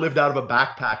code for I lived out of a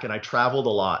backpack and I traveled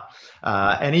a lot.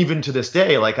 And even to this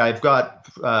day, like I've got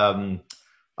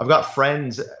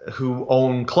friends who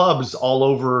own clubs all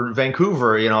over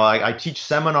Vancouver. I teach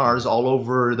seminars all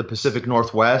over the Pacific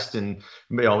Northwest, and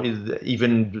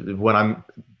even when I'm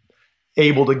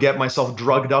able to get myself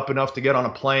drugged up enough to get on a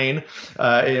plane,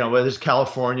 whether it's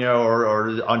California or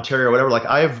Ontario, or whatever. Like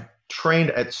I've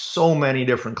trained at so many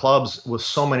different clubs with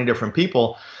so many different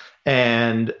people,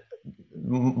 and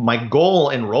my goal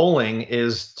in rolling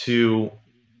is to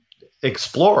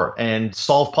explore and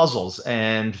solve puzzles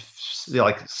and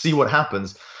see what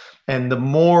happens. And the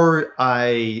more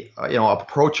I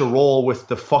approach a roll with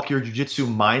the fuck your jiu-jitsu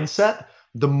mindset,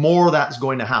 the more that's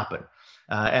going to happen.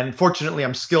 And fortunately,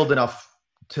 I'm skilled enough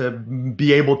to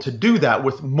be able to do that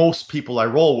with most people I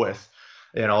roll with.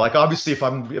 Obviously, if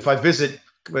I visit,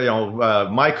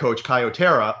 my coach Kai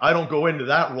Otera, I don't go into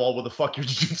that roll with a fuck your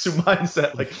jiu-jitsu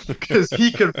mindset, because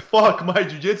he can fuck my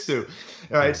jiu-jitsu.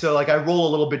 All right, so I roll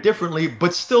a little bit differently,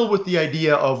 but still with the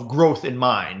idea of growth in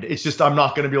mind. It's just I'm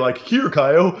not going to be like, here,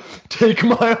 Kaio, take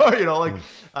my heart.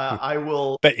 I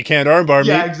will. Bet you can't armbar me.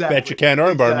 Yeah, exactly. Bet you can't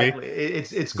armbar me.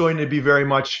 It's going to be very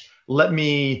much let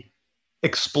me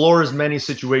explore as many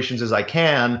situations as I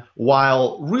can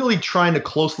while really trying to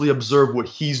closely observe what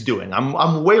he's doing.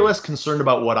 I'm way less concerned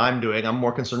about what I'm doing. I'm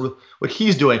more concerned with what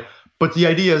he's doing. But the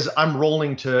idea is I'm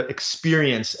rolling to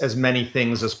experience as many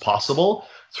things as possible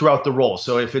throughout the roll.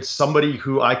 So if it's somebody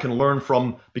who I can learn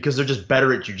from because they're just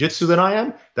better at jiu-jitsu than I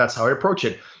am, that's how I approach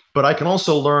it. But I can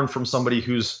also learn from somebody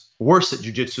who's worse at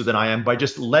jiu-jitsu than I am by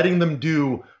just letting them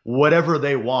do whatever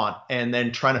they want and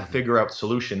then trying to figure out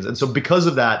solutions. And so because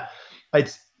of that,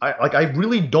 I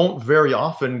really don't very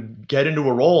often get into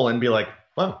a role and be like,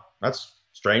 well, that's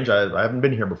strange. I haven't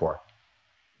been here before.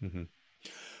 Mm-hmm.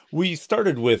 We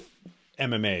started with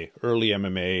MMA, early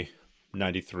MMA,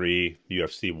 93,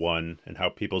 UFC 1, and how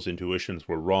people's intuitions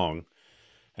were wrong,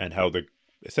 and how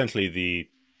essentially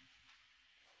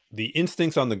the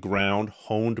instincts on the ground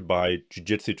honed by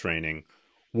jiu-jitsu training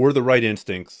were the right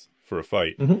instincts for a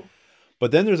fight. Mm-hmm.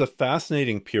 But then there's a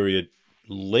fascinating period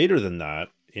later than that,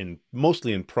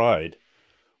 mostly in Pride,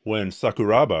 when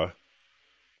Sakuraba,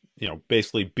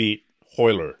 basically beat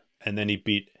Hoyler, and then he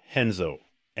beat Henzo,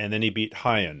 and then he beat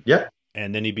Hyen,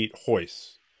 and then he beat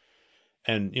Hoyce.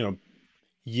 And,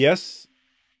 yes,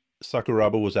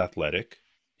 Sakuraba was athletic.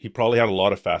 He probably had a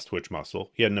lot of fast twitch muscle.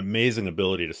 He had an amazing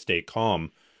ability to stay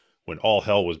calm when all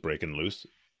hell was breaking loose.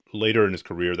 Later in his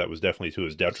career, that was definitely to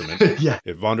his detriment. Yeah.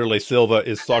 If Wanderlei Silva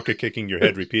is soccer kicking your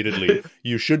head repeatedly,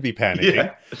 you should be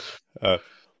panicking. Yeah.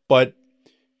 But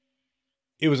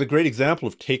it was a great example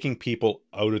of taking people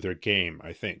out of their game,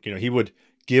 I think. He would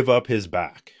give up his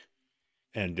back.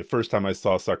 And the first time I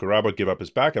saw Sakuraba give up his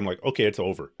back, I'm like, okay, it's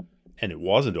over. And it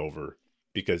wasn't over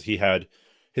because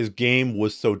his game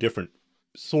was so different,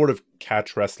 sort of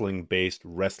catch wrestling based,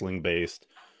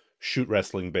 shoot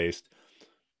wrestling based,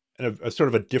 and a sort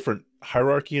of a different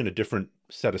hierarchy and a different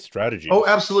set of strategies. Oh,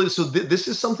 absolutely. So this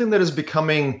is something that is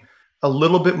becoming a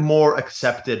little bit more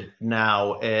accepted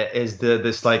now as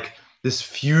this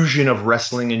fusion of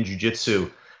wrestling and jiu-jitsu.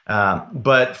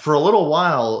 But for a little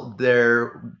while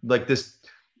there, this,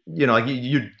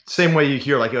 you same way you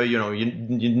hear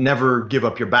you never give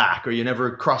up your back or you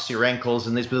never cross your ankles,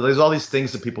 and there's all these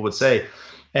things that people would say.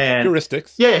 And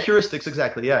heuristics. Yeah, heuristics,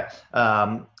 exactly. Yeah.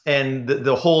 And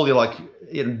the whole, like,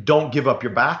 don't give up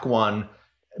your back one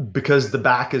because the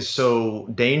back is so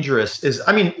dangerous is,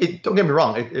 I mean, don't get me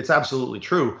wrong, it's absolutely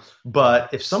true.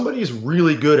 But if somebody's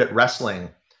really good at wrestling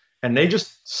and they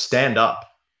just stand up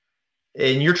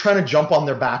and you're trying to jump on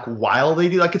their back while they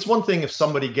do, like, it's one thing if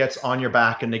somebody gets on your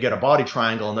back and they get a body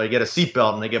triangle and they get a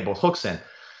seatbelt and they get both hooks in.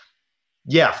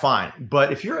 Yeah, fine.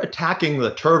 But if you're attacking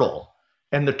the turtle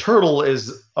and the turtle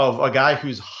is of a guy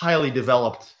who's highly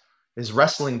developed his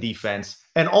wrestling defense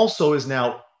and also is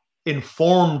now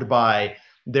informed by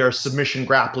their submission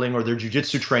grappling or their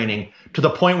jiu-jitsu training to the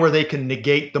point where they can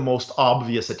negate the most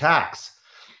obvious attacks,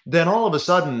 then all of a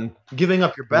sudden giving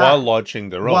up your back while launching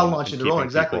their own,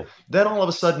 exactly. People. Then all of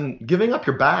a sudden giving up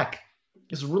your back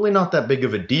is really not that big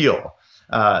of a deal.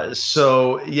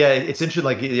 So yeah, it's interesting.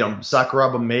 Like,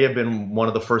 Sakuraba may have been one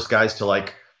of the first guys to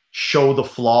like show the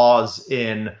flaws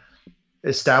in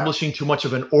establishing too much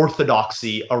of an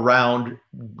orthodoxy around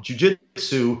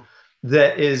jiu-jitsu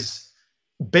that is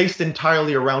based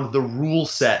entirely around the rule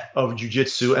set of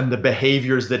jiu-jitsu and the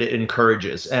behaviors that it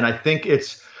encourages. And I think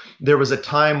there was a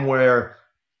time where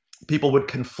people would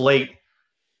conflate,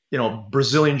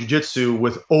 Brazilian jiu-jitsu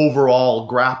with overall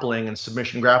grappling and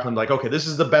submission grappling. Like, okay, this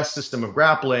is the best system of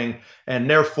grappling, and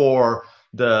therefore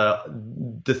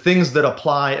the things that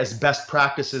apply as best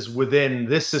practices within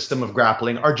this system of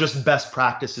grappling are just best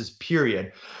practices,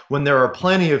 period. When there are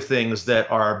plenty of things that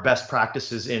are best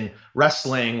practices in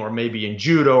wrestling or maybe in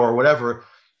judo or whatever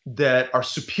that are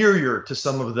superior to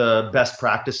some of the best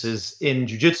practices in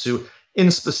jiu-jitsu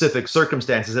in specific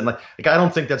circumstances. And like I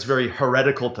don't think that's very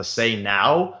heretical to say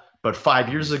now, but 5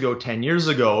 years ago, 10 years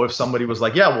ago, if somebody was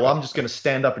like, yeah, well, I'm just going to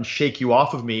stand up and shake you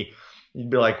off of me, you'd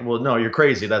be like, well, no, you're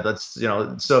crazy. That's.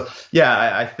 So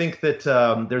yeah, I think that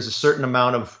there's a certain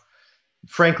amount of,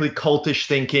 frankly, cultish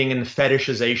thinking and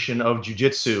fetishization of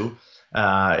jiu-jitsu.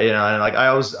 And like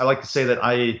I like to say that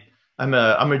I'm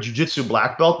a jiu-jitsu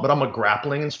black belt, but I'm a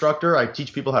grappling instructor. I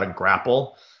teach people how to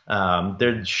grapple.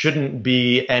 There shouldn't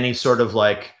be any sort of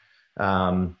like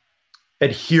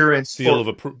adherence, seal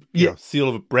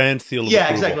of brand seal of yeah,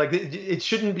 approval. exactly. Like it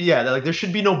shouldn't be. Yeah, like there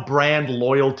should be no brand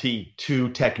loyalty to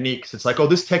techniques. It's like, oh,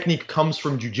 this technique comes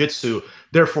from jiu-jitsu,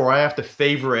 therefore I have to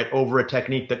favor it over a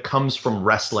technique that comes from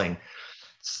wrestling.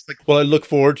 Like, well, I look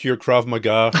forward to your Krav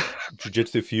Maga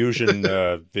jiu-jitsu fusion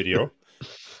video.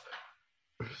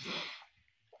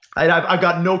 I've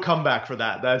got no comeback for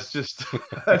that. That's just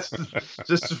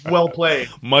well played.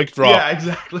 Mic drop. Yeah,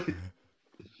 exactly.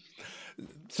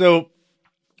 So,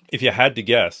 if you had to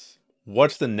guess,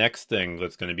 what's the next thing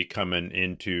that's going to be coming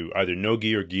into either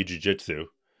no-gi or gi jiu-jitsu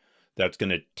that's going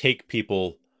to take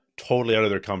people totally out of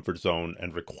their comfort zone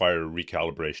and require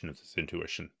recalibration of this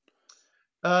intuition?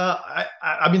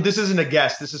 I mean, this isn't a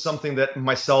guess. This is something that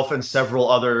myself and several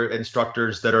other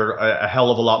instructors that are a hell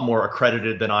of a lot more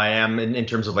accredited than I am in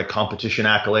terms of like competition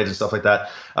accolades and stuff like that,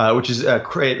 which is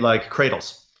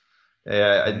cradles,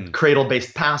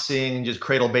 cradle-based passing, just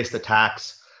cradle-based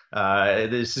attacks.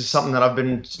 This is something that I've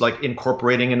been like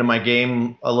incorporating into my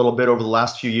game a little bit over the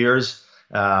last few years.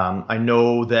 I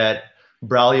know that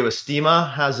Braulio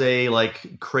Estima has a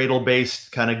like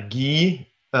cradle-based kind of gi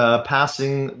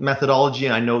passing methodology.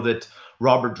 And I know that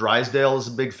Robert Drysdale is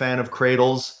a big fan of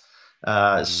cradles.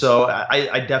 So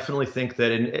I definitely think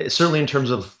that certainly in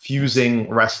terms of fusing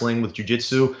wrestling with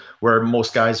jiu-jitsu, where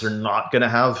most guys are not going to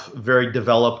have very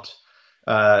developed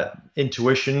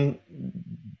intuition,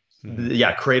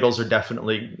 yeah, cradles are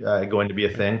definitely going to be a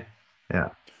thing. Yeah.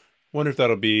 Wonder if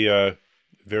that'll be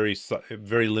very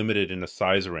limited in the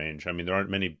size range. I mean, there aren't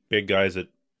many big guys at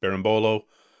Berimbolo.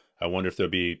 I wonder if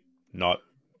there'll be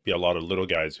a lot of little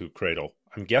guys who cradle.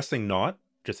 I'm guessing not.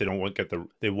 Just they won't get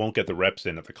the reps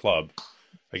in at the club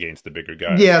against the bigger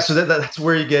guys. Yeah, so that's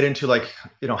where you get into like,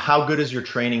 how good is your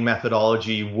training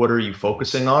methodology? What are you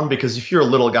focusing on? Because if you're a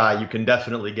little guy, you can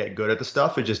definitely get good at the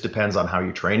stuff. It just depends on how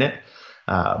you train it.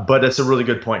 But it's a really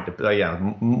good point.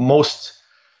 Yeah, most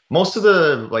of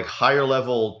the like higher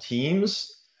level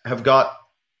teams have got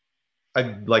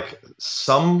like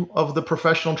some of the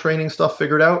professional training stuff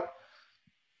figured out.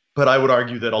 But I would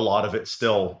argue that a lot of it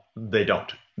still they don't.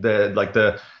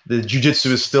 The jiu-jitsu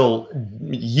is still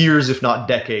years, if not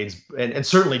decades, and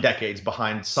certainly decades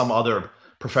behind some other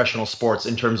professional sports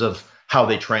in terms of how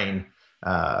they train,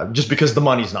 just because the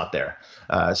money's not there.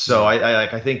 So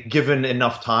I think given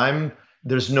enough time,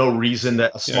 there's no reason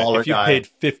that a smaller guy. If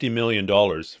you paid $50 million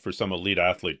for some elite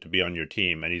athlete to be on your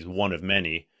team, and he's one of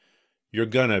many, you're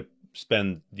gonna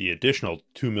spend the additional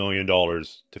 $2 million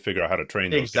to figure out how to train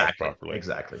those guys properly.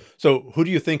 Exactly. So who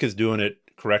do you think is doing it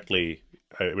correctly?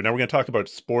 Now we're going to talk about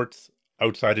sports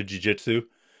outside of jiu-jitsu.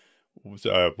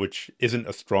 which isn't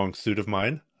a strong suit of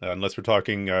mine, unless we're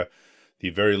talking the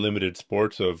very limited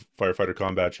sports of firefighter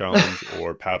combat challenge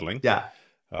or paddling. Yeah.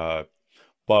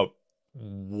 But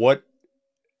what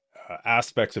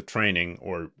aspects of training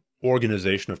or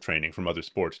organization of training from other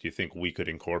sports do you think we could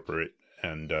incorporate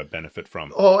and benefit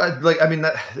from? Oh,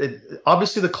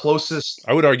 obviously the closest.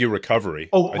 I would argue recovery.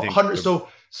 Oh, I think 100.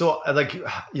 So like,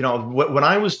 when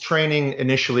I was training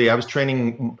initially, I was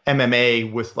training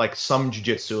MMA with like some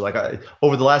jiu-jitsu. Like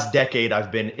over the last decade,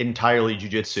 I've been entirely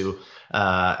jiu-jitsu.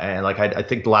 And like, I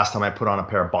think the last time I put on a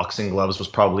pair of boxing gloves was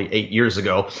probably 8 years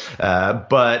ago.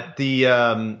 But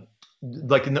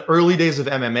like in the early days of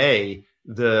MMA,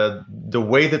 the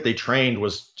way that they trained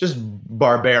was just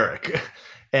barbaric.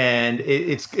 And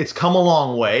it's come a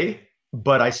long way,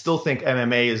 but I still think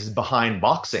MMA is behind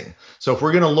boxing. So if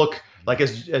we're going to look, like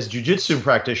as jiu-jitsu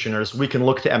practitioners, we can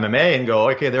look to MMA and go,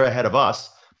 okay, they're ahead of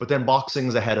us, but then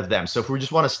boxing's ahead of them. So if we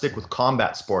just want to stick with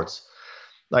combat sports,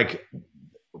 like,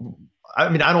 I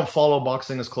mean, I don't follow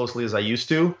boxing as closely as I used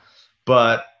to,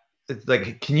 but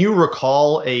like, can you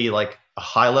recall a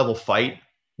high level fight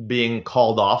being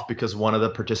called off because one of the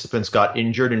participants got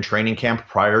injured in training camp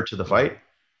prior to the fight?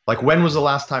 Like, when was the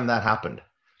last time that happened?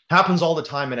 Happens all the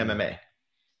time in MMA.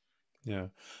 Yeah.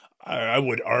 I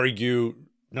would argue,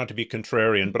 not to be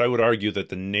contrarian, but I would argue that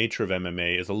the nature of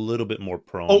MMA is a little bit more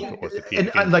prone to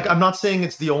orthopedic. And like, I'm not saying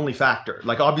it's the only factor.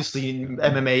 Like, obviously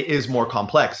MMA is more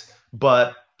complex,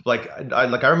 but like,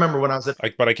 I remember when I was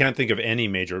but I can't think of any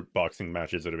major boxing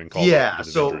matches that have been called. Yeah.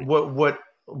 So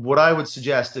what I would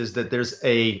suggest is that there's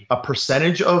a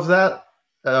percentage of that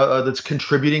that's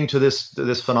contributing to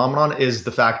this phenomenon is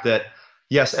the fact that,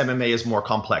 yes, MMA is more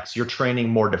complex. You're training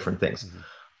more different things. Mm-hmm.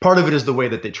 Part of it is the way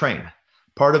that they train.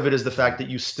 Part of it is the fact that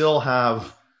you still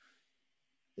have,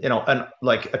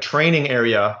 a training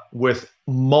area with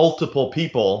multiple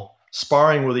people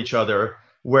sparring with each other,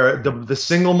 where the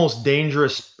single most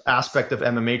dangerous aspect of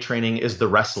MMA training is the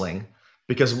wrestling.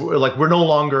 Because we're no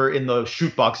longer in the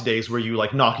shoot box days where you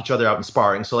like knock each other out in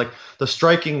sparring. So like the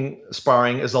striking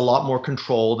sparring is a lot more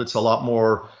controlled. It's a lot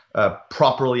more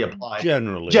properly applied.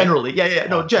 Generally. Yeah.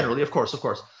 No, generally, of course.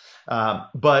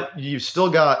 But you've still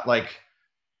got like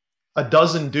a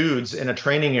dozen dudes in a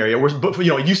training area where,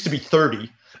 it used to be 30,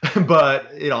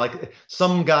 but like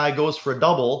some guy goes for a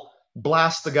double,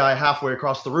 blasts the guy halfway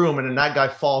across the room, and then that guy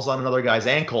falls on another guy's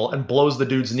ankle and blows the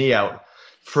dude's knee out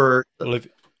for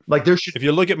if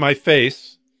you look at my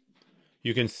face,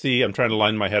 you can see I'm trying to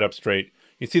line my head up straight.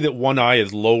 You see that one eye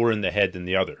is lower in the head than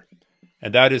the other.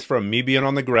 And that is from me being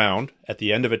on the ground at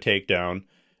the end of a takedown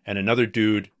and another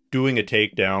dude doing a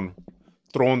takedown,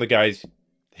 throwing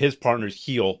his partner's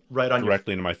heel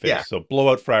directly into my face. Yeah. So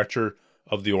blowout fracture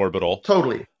of the orbital.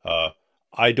 Totally.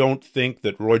 I don't think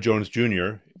that Roy Jones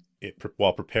Jr.,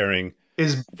 while preparing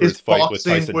his fight with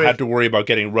Tyson, had to worry about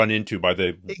getting run into by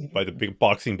the big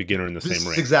boxing beginner in the same ring.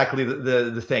 This is exactly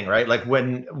the thing, right? Like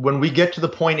when we get to the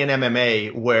point in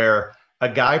MMA where a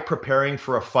guy preparing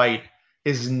for a fight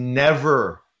is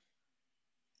never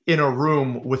in a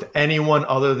room with anyone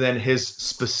other than his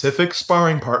specific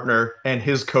sparring partner and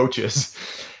his coaches.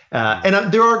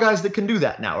 And there are guys that can do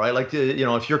that now, right? Like,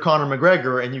 if you're Conor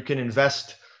McGregor and you can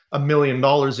invest $1 million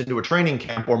into a training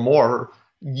camp or more,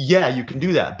 yeah, you can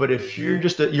do that. But if you're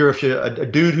just a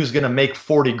dude who's going to make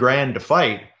 40 grand to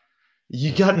fight,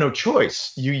 you got no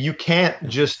choice. You can't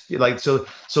just so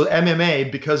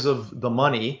MMA, because of the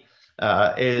money,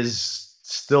 is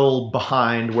still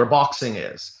behind where boxing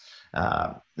is.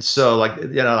 So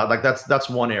that's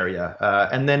one area.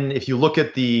 And then if you look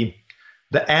at the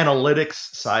analytics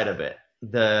side of it,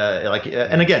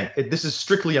 and again, this is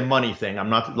strictly a money thing.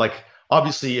 I'm not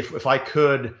obviously if I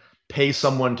could pay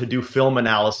someone to do film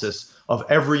analysis of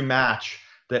every match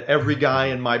that every guy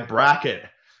in my bracket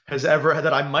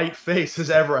that I might face has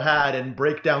ever had, and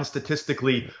break down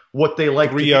statistically what they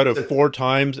like. 3 out of 4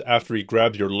 times after he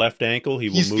grabs your left ankle, he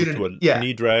will move to a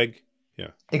knee drag.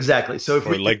 Yeah, exactly. So if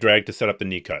or a leg drag to set up the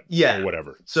knee cut. Yeah, or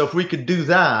whatever. So if we could do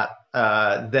that,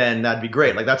 then that'd be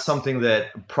great. Like, that's something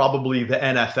that probably the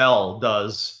NFL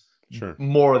does. Sure.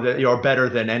 More better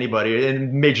than anybody,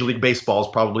 and Major League Baseball is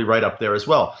probably right up there as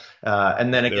well.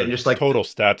 And then again, they're just like total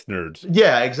stats nerds.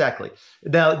 Yeah, exactly.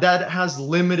 Now that has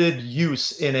limited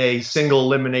use in a single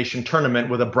elimination tournament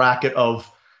with a bracket of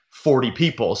 40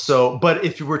 people. So, but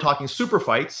if you were talking super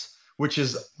fights, which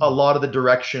is a lot of the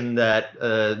direction that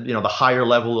the higher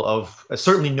level of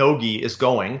certainly Nogi is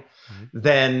going,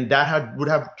 then that would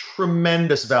have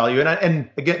tremendous value. And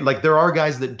again, like, there are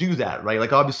guys that do that, right?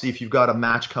 Like, obviously, if you've got a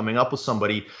match coming up with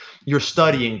somebody, you're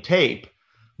studying tape.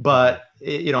 But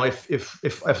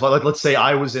if let's say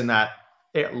I was in that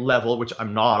level, which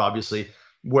I'm not, obviously,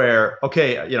 where,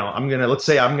 okay, let's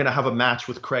say I'm going to have a match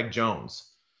with Craig Jones.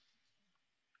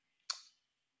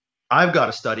 I've got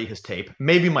to study his tape.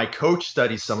 Maybe my coach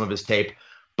studies some of his tape,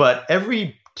 but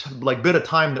every bit of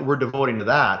time that we're devoting to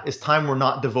that is time we're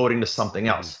not devoting to something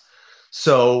else.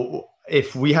 So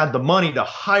if we had the money to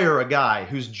hire a guy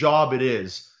whose job it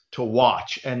is to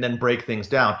watch and then break things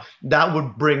down, that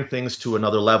would bring things to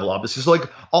another level, obviously. So like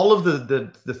all of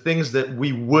the things that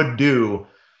we would do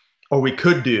or we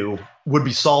could do would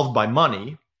be solved by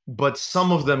money, but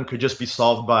some of them could just be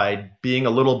solved by being a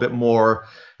little bit more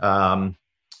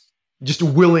just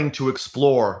willing to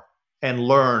explore and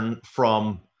learn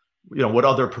from what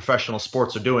other professional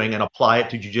sports are doing and apply it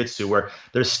to jiu-jitsu, where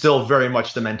there's still very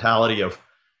much the mentality of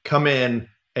come in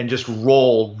and just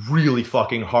roll really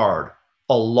fucking hard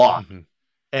a lot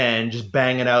and just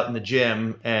bang it out in the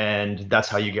gym, and that's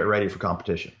how you get ready for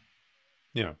competition.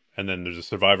 Yeah. And then there's a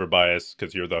survivor bias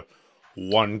because you're the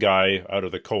one guy out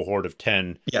of the cohort of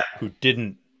 10 who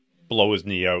didn't blow his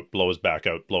knee out, blow his back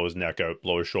out, blow his neck out,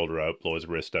 blow his shoulder out, blow his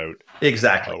wrist out.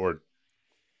 Exactly.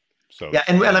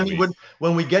 And I mean,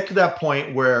 when we get to that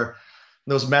point where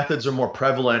those methods are more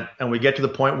prevalent and we get to the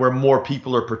point where more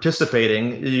people are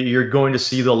participating, you're going to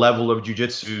see the level of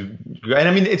jiu-jitsu. And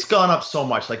I mean, it's gone up so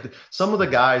much. Like some of the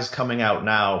guys coming out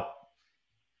now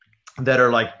that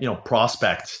are like,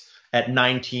 prospects at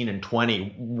 19 and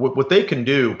 20, what they can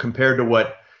do compared to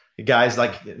what guys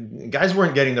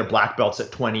weren't getting their black belts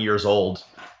at 20 years old,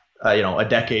 a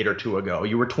decade or two ago.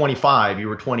 You were 25, you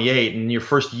were 28, and your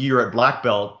first year at black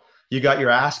belt, you got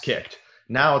your ass kicked.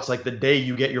 Now it's like the day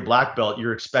you get your black belt,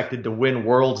 you're expected to win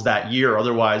worlds that year.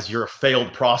 Otherwise, you're a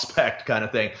failed prospect kind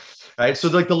of thing, right? So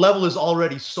like the level is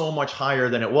already so much higher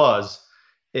than it was.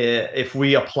 If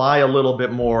we apply a little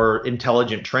bit more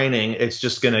intelligent training, it's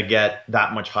just going to get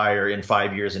that much higher in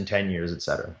 5 years and 10 years, et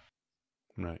cetera.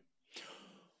 Right.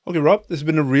 Okay, Rob, this has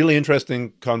been a really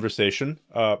interesting conversation.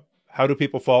 How do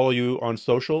people follow you on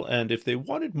social? And if they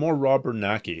wanted more Rob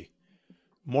Biernacki,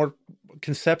 more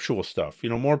conceptual stuff,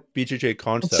 more BJJ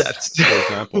concepts, for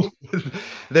example,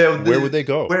 where would they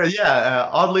go?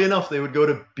 Oddly enough, they would go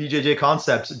to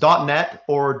bjjconcepts.net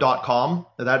or .com.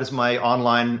 That is my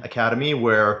online academy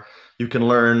where you can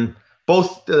learn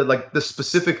both like the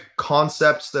specific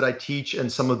concepts that I teach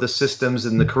and some of the systems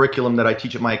and the curriculum that I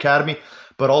teach at my academy.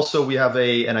 But also we have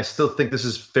and I still think this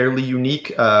is fairly unique,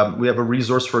 we have a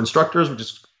resource for instructors,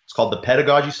 it's called the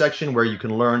pedagogy section, where you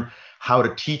can learn how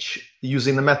to teach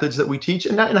using the methods that we teach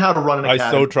and how to run an academy.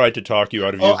 I so tried to talk you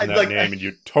out of using that name and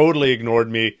you totally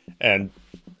ignored me. And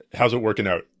how's it working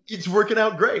out? It's working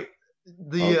out great.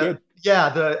 It's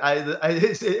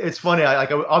funny.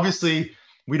 Obviously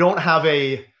we don't have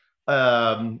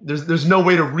there's no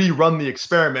way to rerun the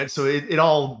experiment. So in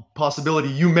all possibility,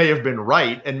 you may have been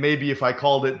right. And maybe if I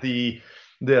called it the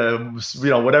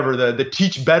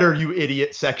teach better, you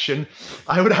idiot section,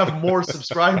 I would have more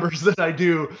subscribers than I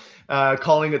do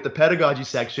calling it the pedagogy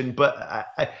section. But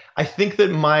I think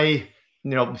that my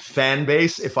fan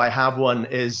base, if I have one,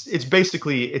 it's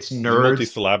nerds.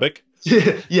 Multisyllabic.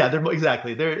 Yeah,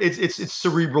 exactly. It's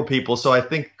cerebral people. So I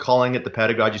think calling it the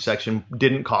pedagogy section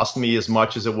didn't cost me as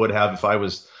much as it would have if I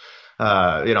was,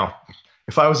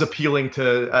 if I was appealing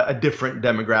to a different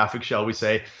demographic, shall we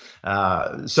say.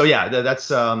 That's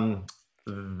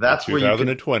where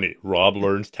 2020 Rob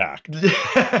learns tact.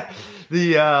 If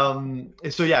you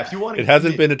want to, it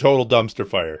hasn't been a total dumpster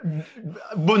fire,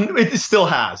 but it still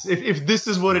has. If this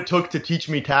is what it took to teach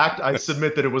me tact, I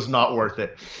submit that it was not worth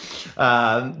it.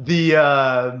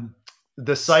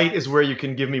 The site is where you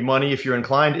can give me money if you're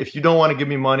inclined. If you don't want to give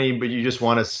me money, but you just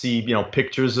want to see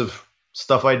pictures of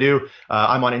stuff I do,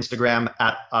 I'm on Instagram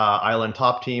at Island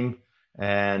Top Team,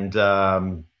 and at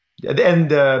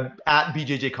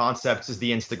BJJ Concepts is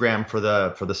the Instagram for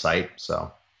the site.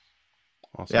 So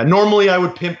awesome. Yeah, normally I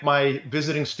would pimp my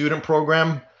visiting student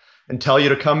program and tell you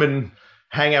to come and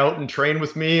hang out and train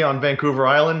with me on Vancouver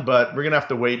Island, but we're gonna have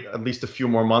to wait at least a few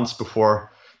more months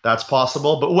before that's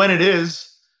possible. But when it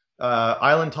is,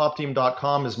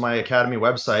 islandtopteam.com is my academy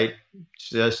website.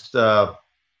 Just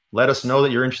let us know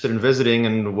that you're interested in visiting,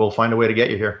 and we'll find a way to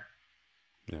get you here.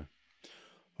 Yeah.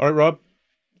 All right, Rob.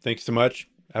 Thank you so much.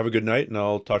 Have a good night, and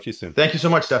I'll talk to you soon. Thank you so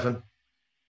much, Stephan.